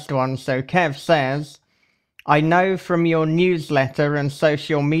first one. So Kev says, I know from your newsletter and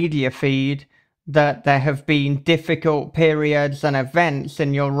social media feed that there have been difficult periods and events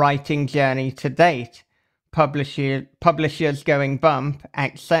in your writing journey to date, publishers going bump,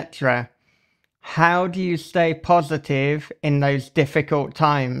 etc. How do you stay positive in those difficult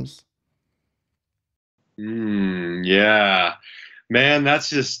times? Yeah, man, that's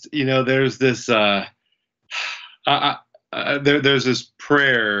just, you know, there's this, there's this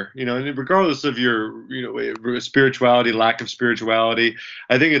prayer, you know, and regardless of your, you know, spirituality, lack of spirituality,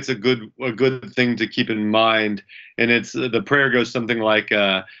 I think it's a good thing to keep in mind. And it's, the prayer goes something like,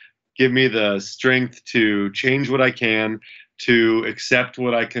 give me the strength to change what I can, to accept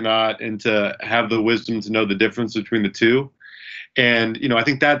what I cannot, and to have the wisdom to know the difference between the two. And, you know, I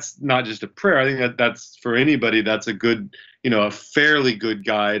think that's not just a prayer. I think that's for anybody, that's a good, you know, a fairly good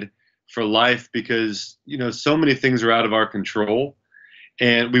guide for life, because, you know, so many things are out of our control,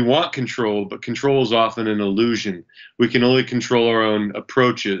 and we want control, but control is often an illusion. We can only control our own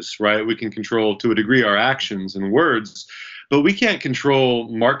approaches, right? We can control, to a degree, our actions and words, but we can't control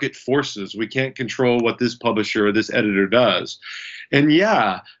market forces. We can't control what this publisher or this editor does. And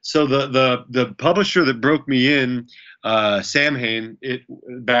yeah, so the publisher that broke me in, Samhain,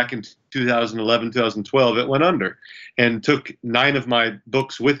 back in 2011, 2012, it went under and took 9 of my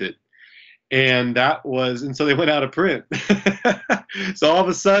books with it. And so they went out of print. So all of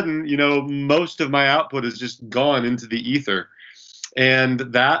a sudden, you know, most of my output is just gone into the ether. And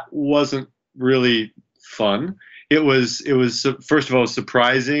that wasn't really fun. It was first of all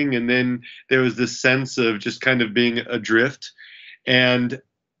surprising, and then there was this sense of just kind of being adrift. And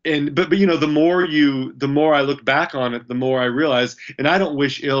but the more I look back on it, the more I realize, and I don't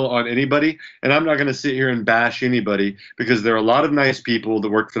wish ill on anybody, and I'm not going to sit here and bash anybody, because there are a lot of nice people that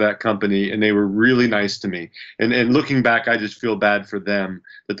worked for that company, and they were really nice to me. And looking back, I just feel bad for them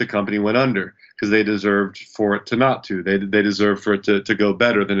that the company went under, because they deserved for it to not to. They deserved for it to go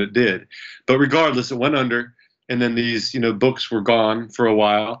better than it did. But regardless, it went under, and then these books were gone for a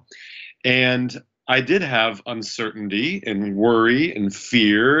while, and I did have uncertainty and worry and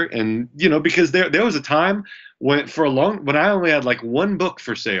fear, and because there was a time when I only had like one book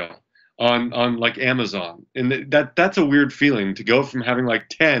for sale on like Amazon, and that's a weird feeling to go from having like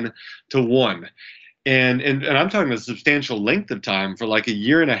 10 to 1, and I'm talking a substantial length of time for like a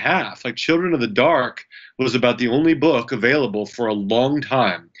year and a half. Like Children of the Dark was about the only book available for a long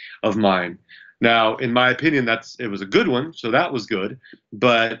time of mine. Now, in my opinion, it was a good one, so that was good,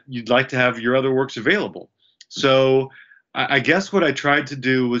 but you'd like to have your other works available. So I guess what I tried to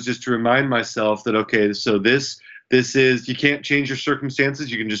do was just to remind myself that, okay, so this is, you can't change your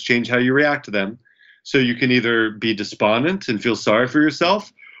circumstances, you can just change how you react to them. So you can either be despondent and feel sorry for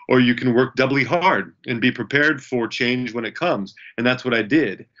yourself, or you can work doubly hard and be prepared for change when it comes. And that's what I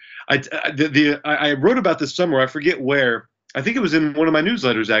did. I wrote about this somewhere, I forget where, I think it was in one of my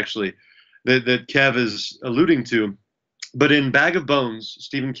newsletters actually, that Kev is alluding to. But in Bag of Bones,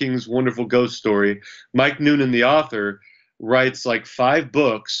 Stephen King's wonderful ghost story, Mike Noonan, the author, writes like 5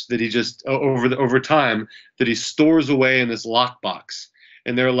 books that he just over time that he stores away in this lockbox,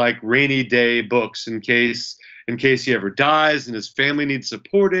 and they're like rainy day books in case he ever dies and his family needs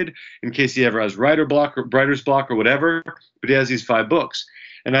supported, in case he ever has writer's block or whatever. But he has these 5 books.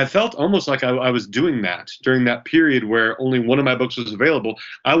 And I felt almost like I was doing that during that period where only one of my books was available.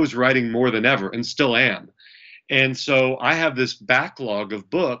 I was writing more than ever, and still am. And so I have this backlog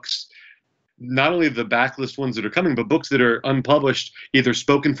of books, not only the backlist ones that are coming, but books that are unpublished, either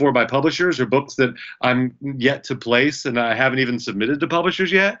spoken for by publishers or books that I'm yet to place and I haven't even submitted to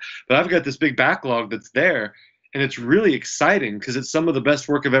publishers yet. But I've got this big backlog that's there. And it's really exciting because it's some of the best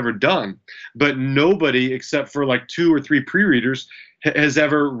work I've ever done. But nobody, except for like 2 or 3 pre-readers, has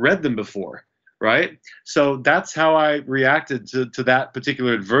ever read them before, right? So that's how I reacted to that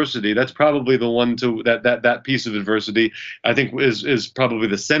particular adversity. That's probably the one to that piece of adversity, I think, is probably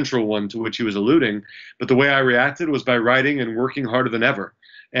the central one to which he was alluding. But the way I reacted was by writing and working harder than ever.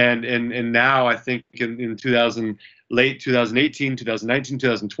 And now I think in late 2018, 2019,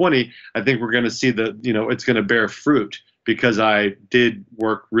 2020, I think we're going to see it's going to bear fruit, because I did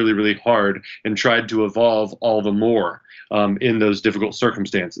work really, really hard and tried to evolve all the more in those difficult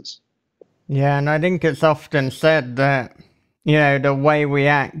circumstances. Yeah, and I think it's often said that, the way we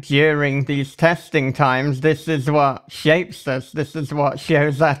act during these testing times, this is what shapes us. This is what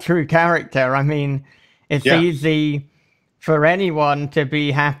shows our true character. I mean, it's easy for anyone to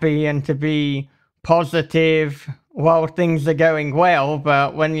be happy and to be positive while things are going well,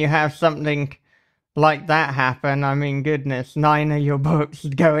 but when you have something like that happen, I mean, goodness, 9 of your books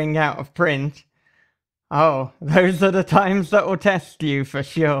going out of print. Oh, those are the times that will test you for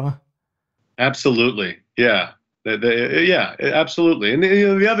sure. Absolutely. Yeah. Yeah, absolutely. And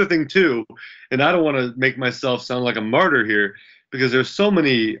the other thing too, and I don't want to make myself sound like a martyr here, because there's so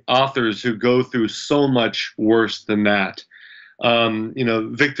many authors who go through so much worse than that.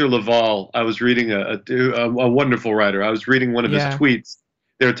 Victor Laval, I was reading a wonderful writer. I was reading one of his tweets.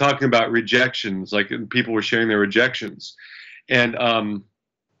 They were talking about rejections, like people were sharing their rejections. And,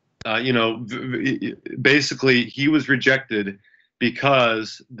 basically he was rejected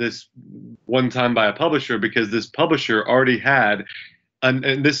because this one time by a publisher, because this publisher already had,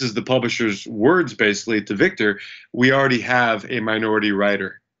 and this is the publisher's words basically to Victor, we already have a minority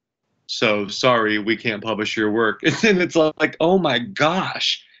writer. So sorry, we can't publish your work. And then it's like, oh my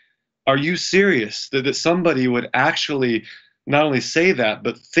gosh, are you serious that somebody would actually not only say that,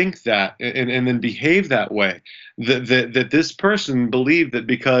 but think that and then behave that way? That this person believed that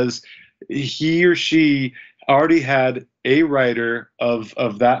because he or she already had a writer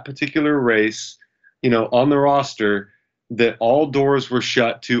of that particular race, on the roster, that all doors were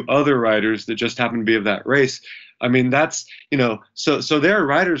shut to other writers that just happened to be of that race. I mean, that's, so there are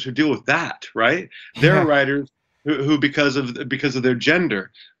writers who deal with that, right? There are writers who because of their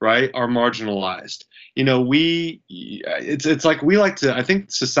gender, right, are marginalized. It's like we like to, I think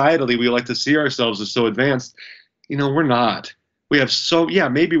societally we like to see ourselves as so advanced. We're not. We have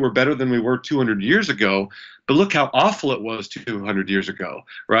maybe we're better than we were 200 years ago, but look how awful it was 200 years ago,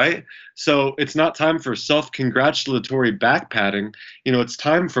 right? So it's not time for self-congratulatory backpatting. It's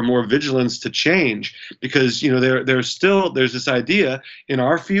time for more vigilance to change, because there's this idea in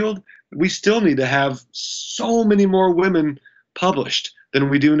our field, we still need to have so many more women published, than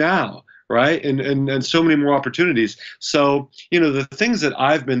we do now, right? And so many more opportunities. So, the things that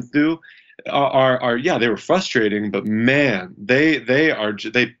I've been through are yeah, they were frustrating, but man, they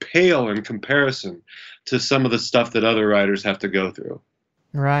pale in comparison to some of the stuff that other writers have to go through.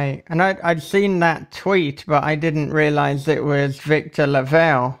 Right. And I'd seen that tweet, but I didn't realize it was Victor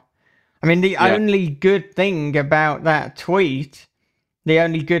Lavelle. I mean, the only good thing about that tweet, the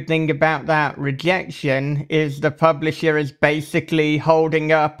only good thing about that rejection is the publisher is basically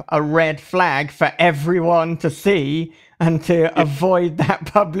holding up a red flag for everyone to see and to avoid that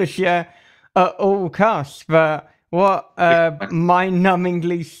publisher at all costs. But what a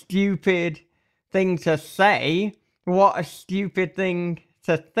mind-numbingly stupid thing to say. What a stupid thing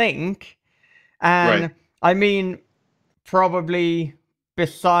to think. And I mean, probably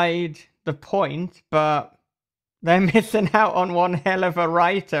beside the point, but they're missing out on one hell of a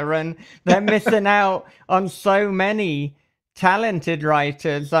writer, and they're missing out on so many talented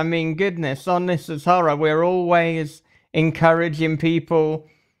writers. I mean, goodness, on This Is Horror, we're always encouraging people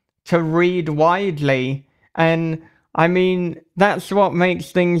to read widely. And I mean, that's what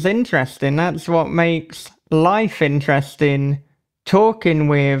makes things interesting. That's what makes life interesting, talking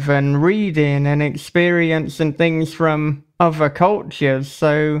with and reading and experiencing things from other cultures.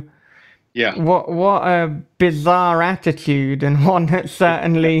 So yeah, what a bizarre attitude, and one that's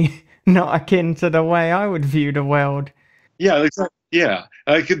certainly not akin to the way I would view the world. Yeah, exactly. Yeah,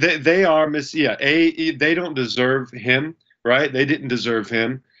 they are they don't deserve him, right? They didn't deserve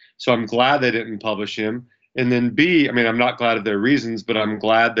him, so I'm glad they didn't publish him. And then B, I mean, I'm not glad of their reasons, but I'm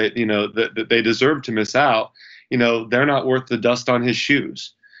glad that that they deserve to miss out. They're not worth the dust on his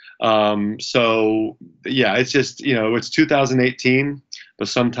shoes. So yeah, it's just it's 2018, but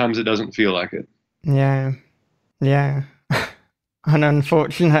sometimes it doesn't feel like it. Yeah, an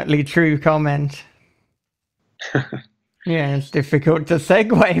unfortunately true comment. Yeah, it's difficult to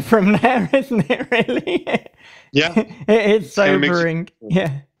segue from there, isn't it, really? Yeah. It's sobering.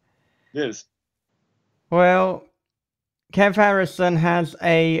 Yeah. It is. Well, Kev Harrison has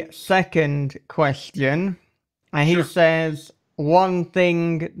a second question. He says, one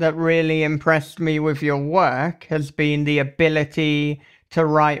thing that really impressed me with your work has been the ability to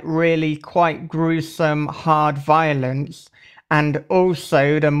write really quite gruesome, hard violence, and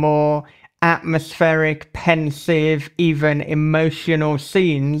also the more atmospheric, pensive, even emotional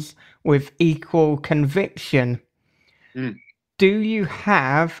scenes with equal conviction. Do you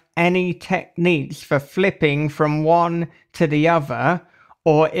have any techniques for flipping from one to the other,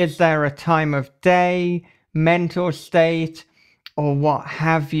 or is there a time of day, mental state, or what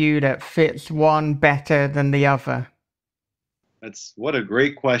have you that fits one better than the other? What a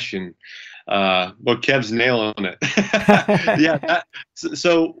great question. Well, Kev's nailing it. Yeah.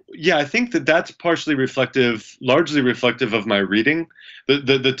 I think that's partially largely reflective of my reading.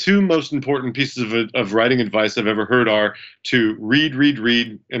 The two most important pieces of writing advice I've ever heard are to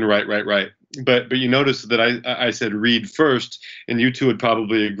read, and write. But you notice that I said read first, and you two would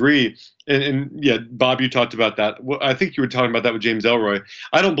probably agree. And yeah, Bob, you talked about that. I think you were talking about that with James Ellroy.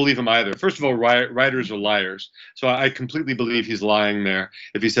 I don't believe him either. First of all, writers are liars. So I completely believe he's lying there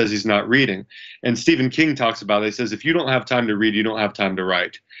if he says he's not reading. And Stephen King talks about it. He says, if you don't have time to read, you don't have time to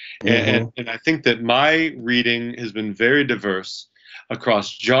write. And I think that my reading has been very diverse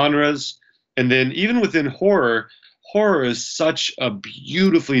across genres. And then even within horror is such a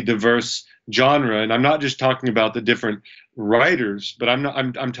beautifully diverse genre, and I'm not just talking about the different writers, but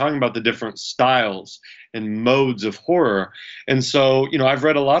I'm talking about the different styles and modes of horror. And so, I've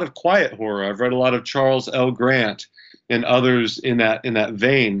read a lot of quiet horror. I've read a lot of Charles L. Grant and others in that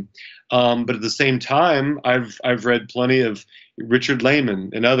vein. But at the same time, I've read plenty of Richard Lehman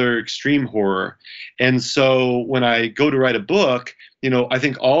and other extreme horror. And so when I go to write a book, I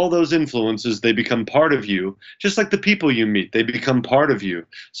think all those influences, they become part of you, just like the people you meet, they become part of you.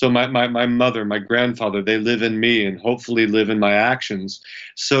 So my mother, my grandfather, they live in me and hopefully live in my actions.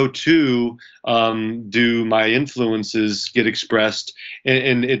 So too do my influences get expressed.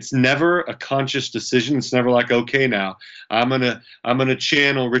 And it's never a conscious decision. It's never like, okay, now I'm gonna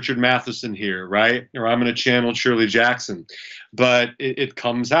channel Richard Matheson here, right? Or I'm gonna channel Shirley Jackson. But it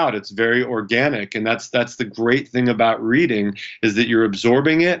comes out. It's very organic, and that's the great thing about reading, is that you're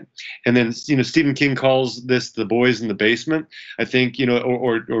absorbing it. And then Stephen King calls this the boys in the basement. I think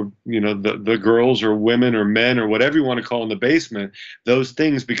or the girls or women or men or whatever you want to call in the basement. Those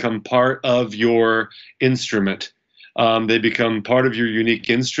things become part of your instrument. They become part of your unique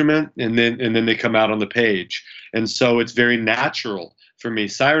instrument, and then they come out on the page. And so it's very natural for me.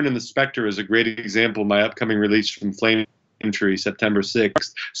 Siren and the Specter is a great example. My upcoming release from Flame entry, September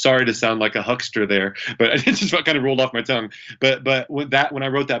 6th. Sorry to sound like a huckster there, but it just kind of rolled off my tongue. But when I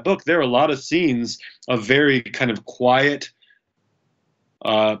wrote that book, there are a lot of scenes of very kind of quiet,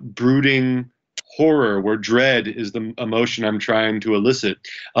 brooding horror, where dread is the emotion I'm trying to elicit.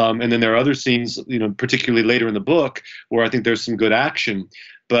 And then there are other scenes, particularly later in the book, where I think there's some good action.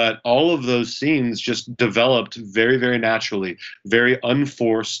 But all of those scenes just developed very, very naturally, very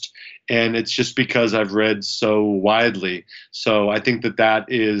unforced. And it's just because I've read so widely. So I think that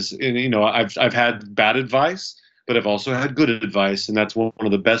is, I've had bad advice, but I've also had good advice. And that's one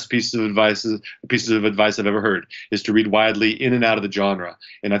of the best pieces of advice I've ever heard, is to read widely in and out of the genre.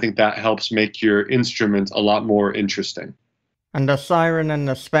 And I think that helps make your instrument a lot more interesting. And the Siren and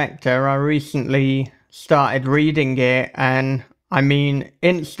the Specter, I recently started reading it, and I mean,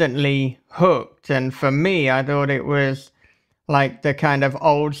 instantly hooked. And for me, I thought it was like the kind of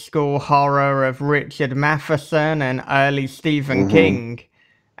old school horror of Richard Matheson and early Stephen King.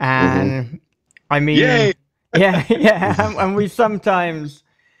 And I mean, Yay! yeah. And we sometimes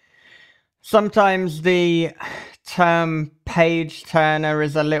the term page turner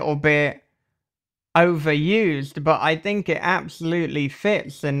is a little bit overused, but I think it absolutely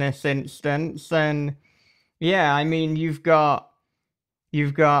fits in this instance. And yeah, I mean, you've got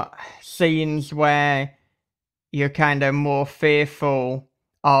scenes where you're kind of more fearful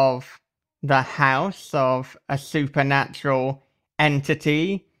of the house, of a supernatural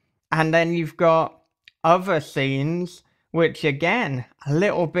entity. And then you've got other scenes which, again, a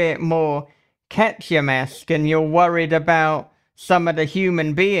little bit more Ketchum-esque, and you're worried about some of the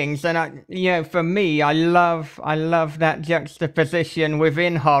human beings. And for me, I love that juxtaposition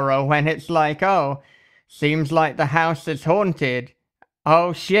within horror, when it's like, oh, seems like the house is haunted.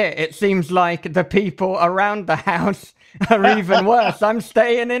 Oh shit, it seems like the people around the house are even worse. I'm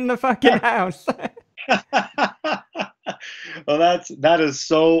staying in the fucking house. Well, that is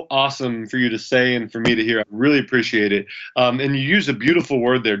so awesome for you to say and for me to hear. I really appreciate it. And you use a beautiful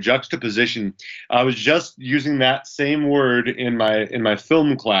word there, juxtaposition. I was just using that same word in my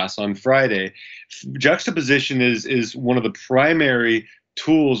film class on Friday. Juxtaposition is one of the primary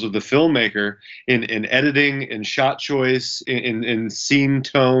tools of the filmmaker in editing, in shot choice, in scene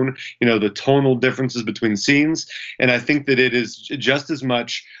tone, the tonal differences between scenes. And I think that it is just as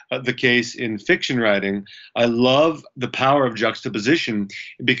much the case in fiction writing. I love the power of juxtaposition,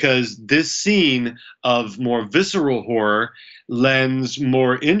 because this scene of more visceral horror lends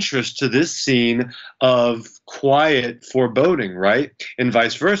more interest to this scene of quiet foreboding, right? And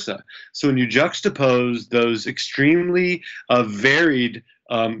vice versa. So when you juxtapose those extremely varied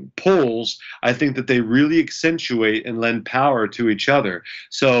poles, I think that they really accentuate and lend power to each other.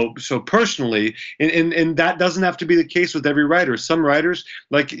 So personally, and that doesn't have to be the case with every writer. Some writers,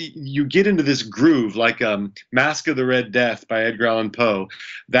 like, you get into this groove, like Mask of the Red Death by Edgar Allan Poe.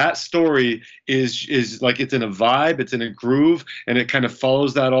 That story is like, it's in a vibe, it's in a groove, and it kind of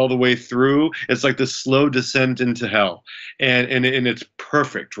follows that all the way through. It's like the slow descent into hell, and it's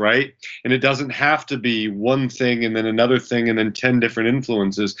perfect, right? And it doesn't have to be one thing and then another thing and then 10 different influences.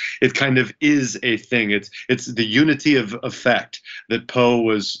 It kind of is a thing. It's the unity of effect that Poe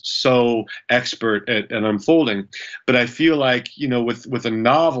was so expert at unfolding. But I feel like, with a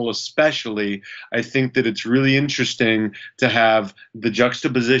novel especially, I think that it's really interesting to have the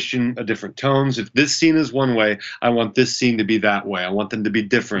juxtaposition of different tones. If this scene is one way, I want this scene to be that way. I want them to be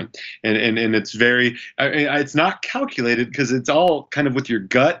different. And it's very, it's not calculated, because it's all kind of with your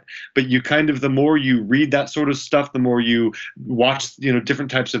gut, but you kind of, the more you read that sort of stuff, the more you watch,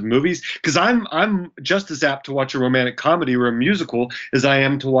 different types of movies. Because I'm just as apt to watch a romantic comedy or a musical as I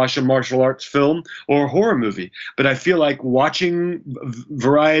am to watch a martial arts film or a horror movie. But I feel like watching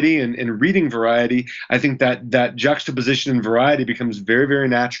variety and reading variety, I think that juxtaposition and variety becomes very, very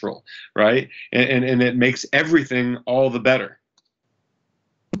natural, right? And it makes everything all the better.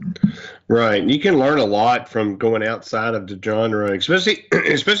 Right. You can learn a lot from going outside of the genre,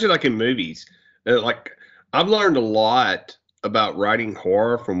 especially like in movies. Like, I've learned a lot about writing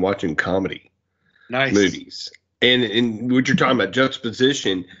horror from watching comedy movies. And what you're talking about,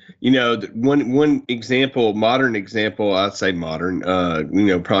 juxtaposition, one example, modern example, I'd say modern,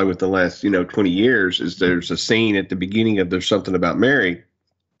 probably with the last, 20 years, is there's a scene at the beginning of There's Something About Mary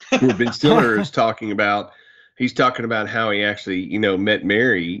where Ben Stiller is talking about how he actually, met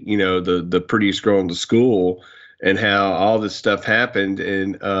Mary, the prettiest girl in the school, and how all this stuff happened,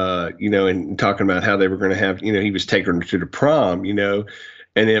 and and talking about how they were going to have, he was taking her to the prom,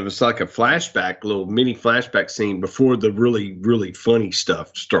 and it was like a little mini flashback scene before the really, really funny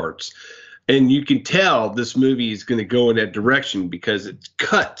stuff starts. And you can tell this movie is going to go in that direction because it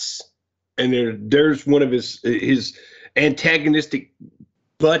cuts, and there's one of his antagonistic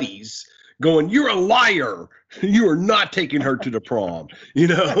buddies going, "You're a liar. You are not taking her to the prom,"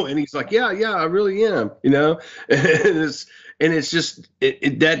 and he's like, yeah, I really am, and it's just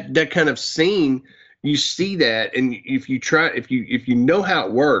that kind of scene. You see that, and if you know how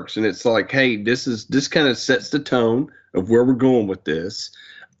it works, and it's like, hey, this kind of sets the tone of where we're going with this.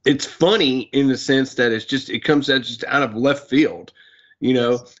 It's funny in the sense that it comes out just out of left field,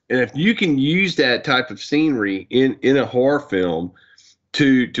 and if you can use that type of scenery in a horror film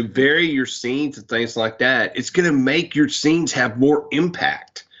to vary your scenes and things like that, it's going to make your scenes have more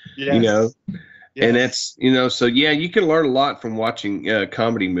impact, Yes. and that's, so yeah, you can learn a lot from watching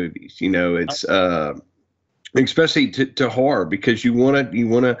comedy movies, it's especially to horror, because you want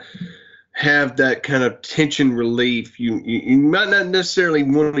to have that kind of tension relief. You might not necessarily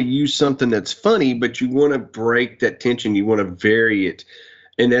want to use something that's funny, but you want to break that tension. You want to vary it.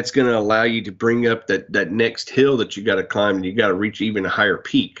 And that's going to allow you to bring up that next hill that you got to climb, and you got to reach even a higher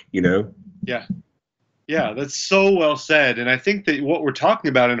peak, Yeah, that's so well said. And I think that what we're talking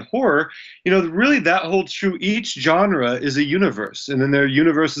about in horror, really that holds true. Each genre is a universe, and then there are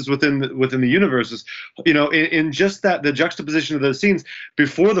universes within the universes. In just that, the juxtaposition of those scenes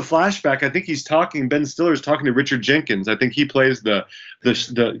before the flashback, I think Ben Stiller is talking to Richard Jenkins. I think he plays the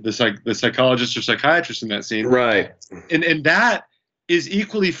psychologist or psychiatrist in that scene. Right. And that is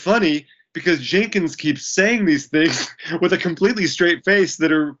equally funny, because Jenkins keeps saying these things with a completely straight face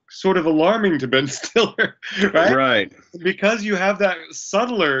that are sort of alarming to Ben Stiller, right? Right. Because you have that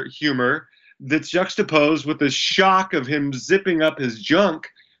subtler humor that's juxtaposed with the shock of him zipping up his junk,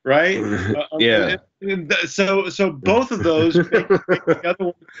 right? Yeah. So both of those make the other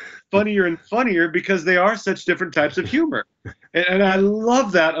one funnier and funnier, because they are such different types of humor. And I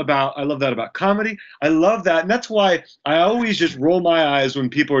love that about comedy. I love that. And that's why I always just roll my eyes when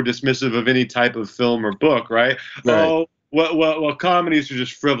people are dismissive of any type of film or book, right? Oh, well, comedies are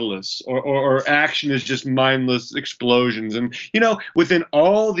just frivolous, or action is just mindless explosions. And, within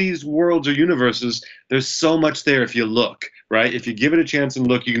all these worlds or universes, there's so much there if you look, right? If you give it a chance and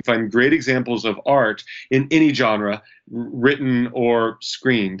look, you can find great examples of art in any genre, written or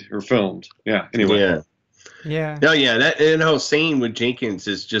screened or filmed. Yeah, anyway. Yeah. Oh, yeah. That whole scene with Jenkins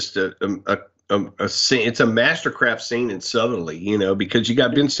is just a scene. It's a mastercraft scene in subtlety, because you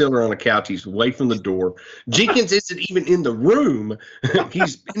got Ben Stiller on the couch. He's away from the door. Jenkins isn't even in the room.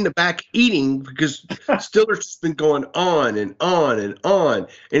 He's in the back eating, because Stiller's just been going on and on and on.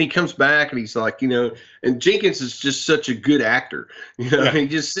 And he comes back and he's like, and Jenkins is just such a good actor. He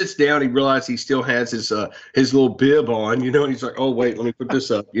just sits down. He realizes he still has his little bib on, and he's like, oh, wait, let me put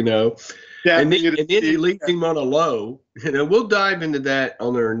this up, Yeah, and then he leaves him on a low. We'll dive into that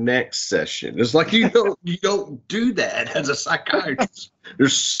on our next session. It's like you don't do that as a psychiatrist.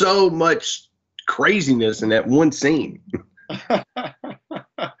 There's so much craziness in that one scene.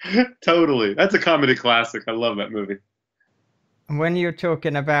 Totally. That's a comedy classic. I love that movie. When you're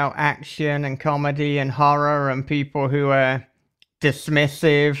talking about action and comedy and horror and people who are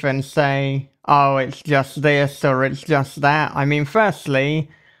dismissive and say, oh, it's just this or it's just that. I mean, firstly,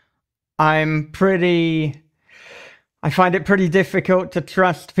 I find it pretty difficult to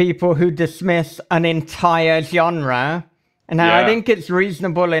trust people who dismiss an entire genre. And I think it's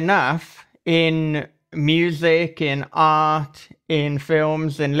reasonable enough in music, in art, in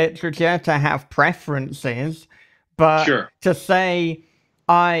films, in literature to have preferences. But to say,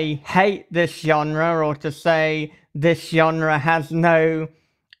 I hate this genre, or to say this genre has no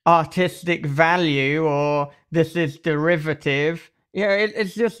artistic value, or this is derivative,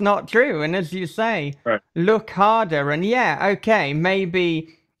 it's just not true. And as you say, look harder. And okay,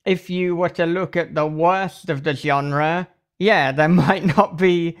 maybe if you were to look at the worst of the genre, there might not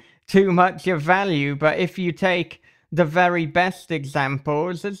be too much of value. But if you take the very best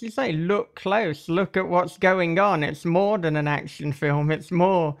examples, as you say, look close, look at what's going on. It's more than an action film. It's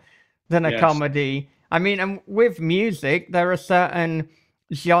more than a comedy. I mean, and with music, there are certain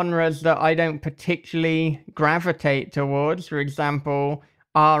genres that I don't particularly gravitate towards. For example,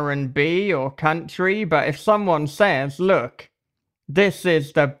 R&B or country. But if someone says, look, this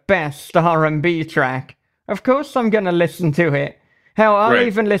is the best R&B track, of course I'm going to listen to it. Hell, I'll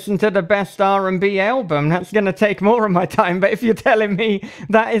even listen to the best R&B album. That's going to take more of my time. But if you're telling me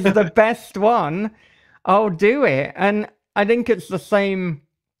that is the best one, I'll do it. And I think it's the same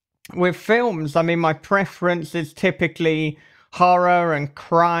with films. I mean, my preference is typically horror and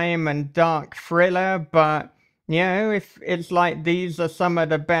crime and dark thriller, but if it's like, these are some of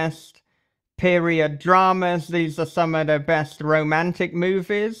the best period dramas, these are some of the best romantic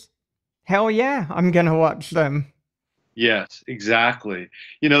movies, hell yeah, I'm gonna watch them. Yes, exactly.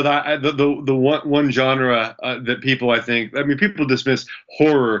 You know, the one genre that people, I mean, people dismiss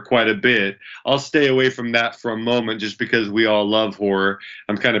horror quite a bit. I'll stay away from that for a moment, just because we all love horror.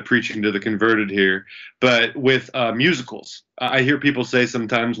 I'm kind of preaching to the converted here. But with musicals, I hear people say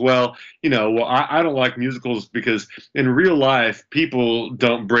sometimes, well, well, I don't like musicals because in real life people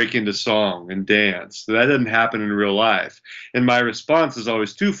don't break into song and dance. That doesn't happen in real life. And my response is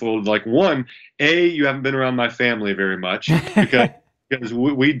always twofold. Like, one, you haven't been around my family very much, because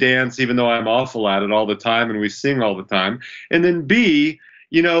we dance, even though I'm awful at it, all the time, and we sing all the time. And then B,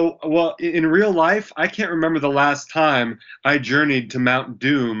 well, in real life, I can't remember the last time I journeyed to Mount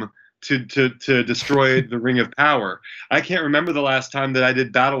Doom to destroy the Ring of Power. I can't remember the last time that I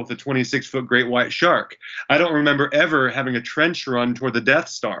did battle with a 26-foot great white shark. I don't remember ever having a trench run toward the Death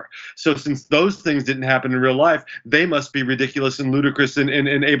Star. So since those things didn't happen in real life, they must be ridiculous and ludicrous and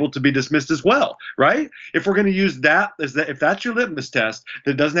able to be dismissed as well, right? If we're going to use that if that's your litmus test,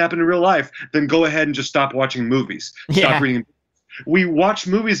 that doesn't happen in real life, then go ahead and just stop watching movies. Stop reading. We watch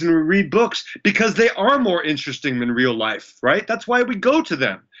movies and we read books because they are more interesting than real life, right? That's why we go to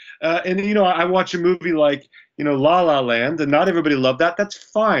them. And I watch a movie like, La La Land, and not everybody loved that. That's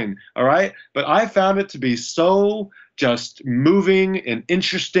fine, all right? But I found it to be so just moving and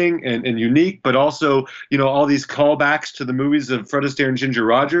interesting and unique, but also, all these callbacks to the movies of Fred Astaire and Ginger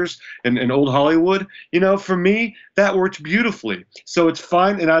Rogers and old Hollywood. For me, that worked beautifully. So it's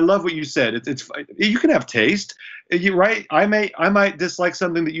fine, and I love what you said. It's you can have taste. You're right. I might dislike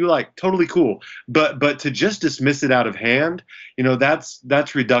something that you like. Totally cool. But to just dismiss it out of hand, that's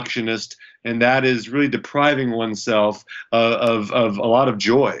reductionist, and that is really depriving oneself of a lot of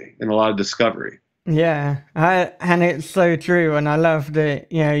joy and a lot of discovery. Yeah, and it's so true. And I love that,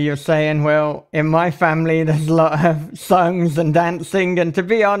 you're saying, well, in my family, there's a lot of songs and dancing. And to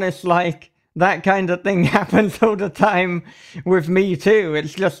be honest, like, that kind of thing happens all the time with me too.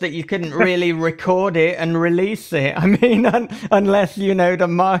 It's just that you couldn't really record it and release it. I mean, unless, the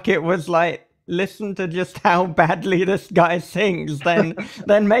market was like, listen to just how badly this guy sings, then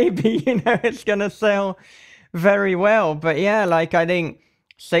maybe, it's going to sell very well. But yeah, like, I think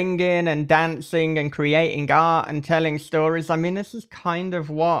singing and dancing and creating art and telling stories, I mean, this is kind of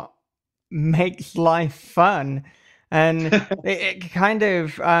what makes life fun. And it kind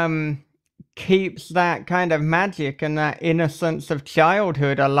of keeps that kind of magic and that innocence of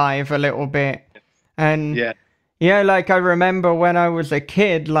childhood alive a little bit. And yeah, like, I remember when I was a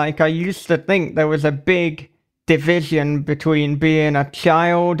kid, like, I used to think there was a big division between being a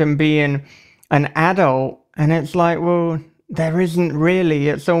child and being an adult. And it's like, well, there isn't really.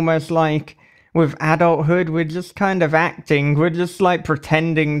 It's almost like with adulthood, we're just kind of acting. We're just like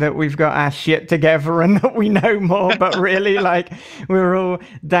pretending that we've got our shit together and that we know more. But really, like, we're all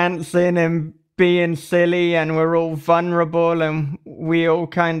dancing and being silly, and we're all vulnerable, and we all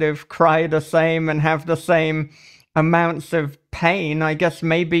kind of cry the same and have the same amounts of pain. I guess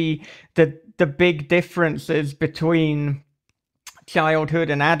maybe the big differences between childhood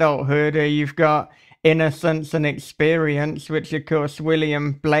and adulthood are you've got innocence and experience, which of course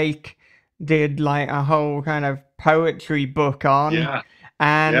William Blake did like a whole kind of poetry book on.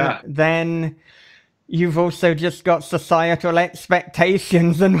 Then you've also just got societal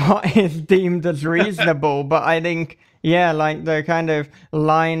expectations and what is deemed as reasonable. But I think, like, the kind of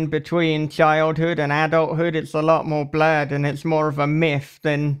line between childhood and adulthood, it's a lot more blurred, and it's more of a myth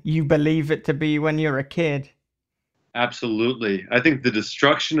than you believe it to be when you're a kid. Absolutely. I think the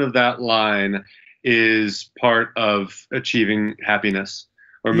destruction of that line is part of achieving happiness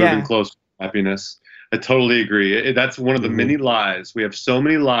or moving close to happiness. I totally agree. That's one of the many lies. We have so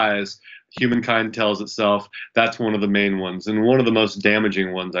many lies humankind tells itself. That's one of the main ones, and one of the most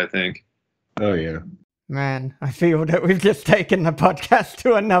damaging ones, I think. Oh, yeah. Man, I feel that we've just taken the podcast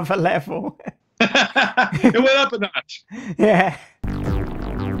to another level. It went up a notch. Yeah.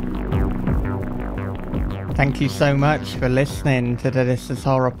 Thank you so much for listening to the This Is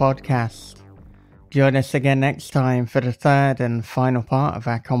Horror podcast. Join us again next time for the third and final part of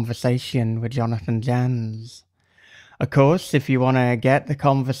our conversation with Jonathan Janz. Of course, if you want to get the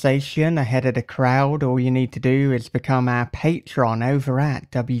conversation ahead of the crowd, all you need to do is become our patron over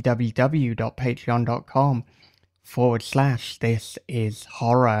at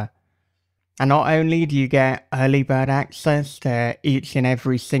www.patreon.com/thisishorror. And not only do you get early bird access to each and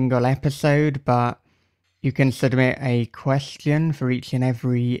every single episode, but you can submit a question for each and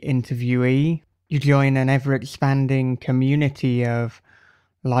every interviewee. You join an ever-expanding community of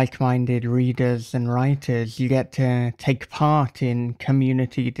like-minded readers and writers. You get to take part in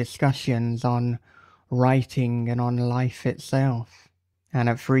community discussions on writing and on life itself. And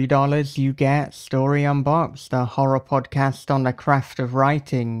at $3, you get Story Unboxed, a horror podcast on the craft of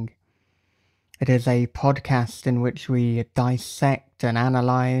writing. It is a podcast in which we dissect and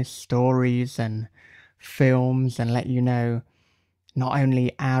analyze stories and films and let you know not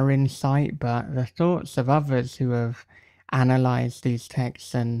only our insight, but the thoughts of others who have analyzed these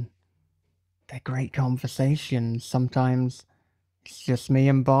texts, and they're great conversations. Sometimes it's just me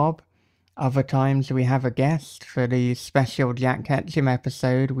and Bob. Other times we have a guest. For the special Jack Ketchum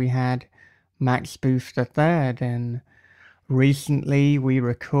episode, we had Max Booth III, and recently we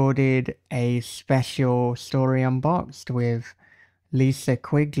recorded a special Story Unboxed with Lisa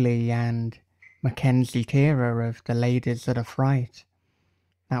Quigley and Mackenzie Kira of The Ladies of the Fright.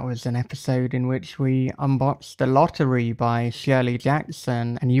 That was an episode in which we unboxed The Lottery by Shirley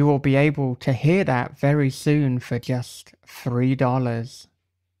Jackson, and you will be able to hear that very soon for just $3.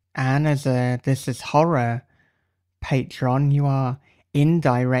 And as a This Is Horror patron, you are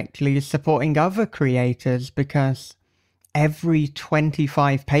indirectly supporting other creators, because every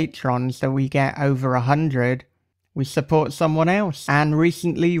 25 patrons that we get over 100, we support someone else. And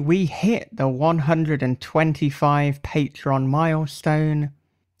recently we hit the 125 patron milestone,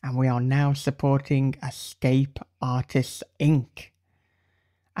 and we are now supporting Escape Artists Inc.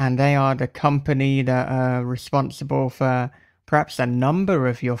 And they are the company that are responsible for perhaps a number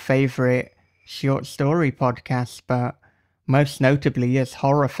of your favorite short story podcasts, but most notably as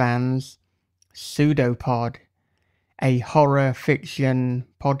horror fans, Pseudopod, a horror fiction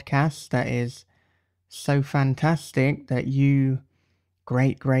podcast that is so fantastic that you,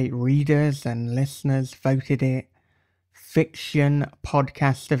 great readers and listeners, voted it Fiction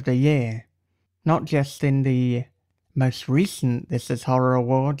Podcast of the Year. Not just in the most recent This Is Horror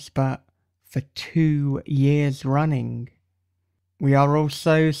Awards, but for 2 years running. We are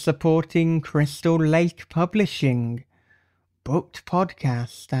also supporting Crystal Lake Publishing, Booked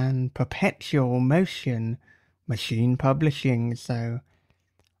Podcast, and Perpetual Motion Machine Publishing. So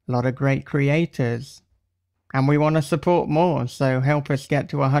a lot of great creators. And we want to support more, so help us get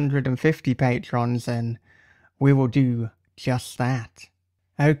to 150 patrons and we will do just that.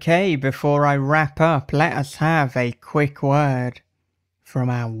 Okay, before I wrap up, let us have a quick word from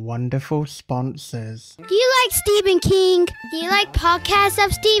our wonderful sponsors. Do you like Stephen King? Do you like podcasts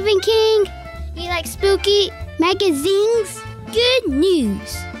of Stephen King? Do you like spooky magazines? Good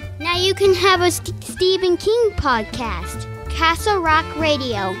news! Now you can have a Stephen King podcast, Castle Rock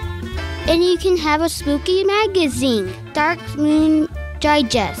Radio. And you can have a spooky magazine, Dark Moon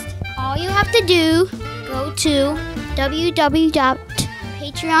Digest. All you have to do, go to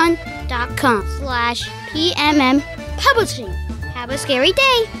www.patreon.com/PMM Publishing. Have a scary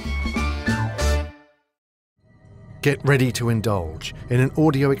day. Get ready to indulge in an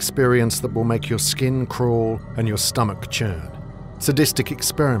audio experience that will make your skin crawl and your stomach churn. Sadistic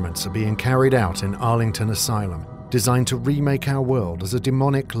experiments are being carried out in Arlington Asylum, designed to remake our world as a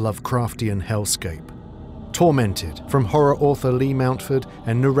demonic Lovecraftian hellscape. Tormented, from horror author Lee Mountford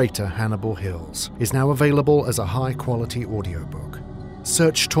and narrator Hannibal Hills, is now available as a high-quality audiobook.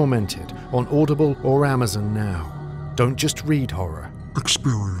 Search Tormented on Audible or Amazon now. Don't just read horror.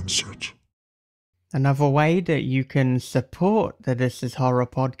 Experience it. Another way that you can support the This Is Horror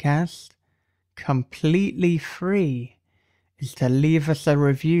podcast, completely free, is to leave us a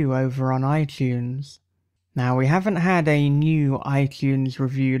review over on iTunes. Now, we haven't had a new iTunes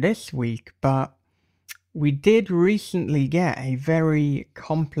review this week, but we did recently get a very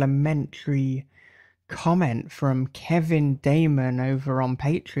complimentary comment from Kevin Damon over on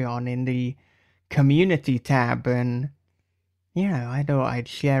Patreon in the community tab, and yeah, I thought I'd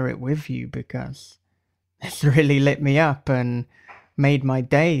share it with you because it's really lit me up and made my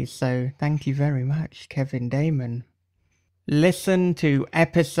day, so thank you very much, Kevin Damon. Listen to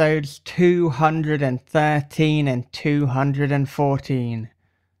episodes 213 and 214,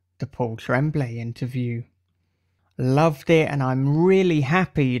 the Paul Tremblay interview. Loved it, and I'm really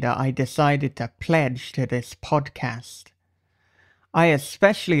happy that I decided to pledge to this podcast. I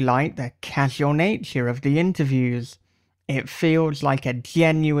especially like the casual nature of the interviews. It feels like a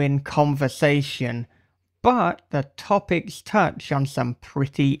genuine conversation, but the topics touch on some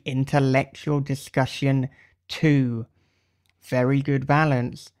pretty intellectual discussion too. Very good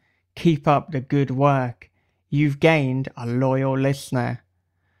balance. Keep up the good work. You've gained a loyal listener.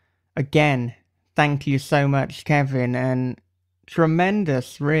 Again, thank you so much, Kevin, and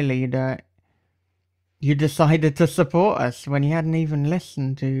tremendous, really, that you decided to support us when you hadn't even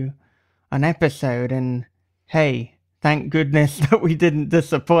listened to an episode, and hey, thank goodness that we didn't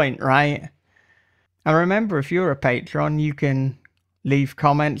disappoint, right? And remember, if you're a patron, you can leave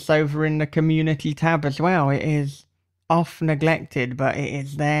comments over in the community tab as well. It is oft neglected, but it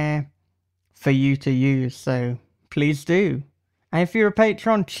is there for you to use, so please do. And if you're a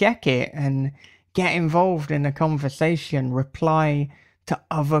patron, check it and get involved in the conversation, reply to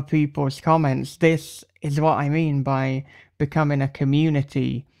other people's comments. This is what I mean by becoming a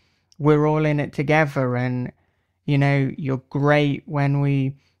community. We're all in it together, and you know, you're great when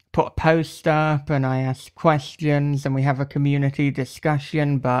we put a post up and I ask questions and we have a community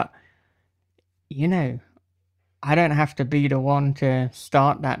discussion, but you know, I don't have to be the one to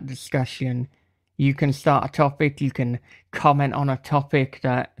start that discussion. You can start a topic, you can comment on a topic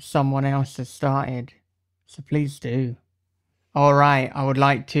that someone else has started. So please do. Alright, I would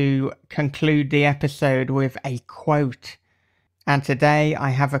like to conclude the episode with a quote. And today I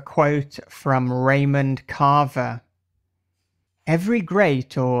have a quote from Raymond Carver. Every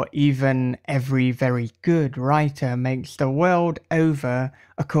great or even every very good writer makes the world over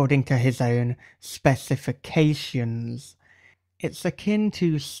according to his own specifications. It's akin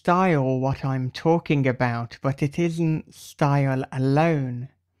to style what I'm talking about, but it isn't style alone.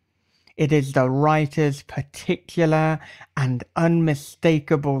 It is the writer's particular and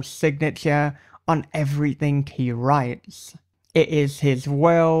unmistakable signature on everything he writes. It is his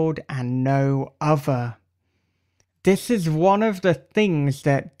world and no other. This is one of the things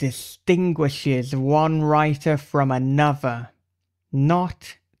that distinguishes one writer from another.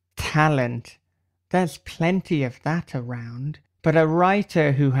 Not talent. There's plenty of that around. But a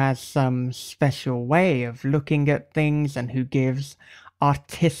writer who has some special way of looking at things and who gives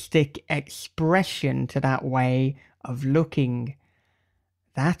artistic expression to that way of looking.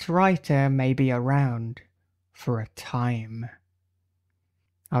 That writer may be around for a time.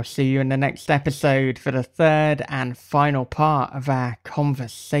 I'll see you in the next episode for the third and final part of our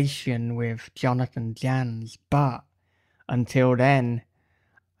conversation with Jonathan Janz. But until then,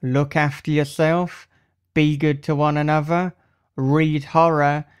 look after yourself, be good to one another, read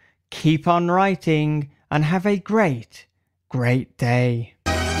horror, keep on writing, and have a great, great day.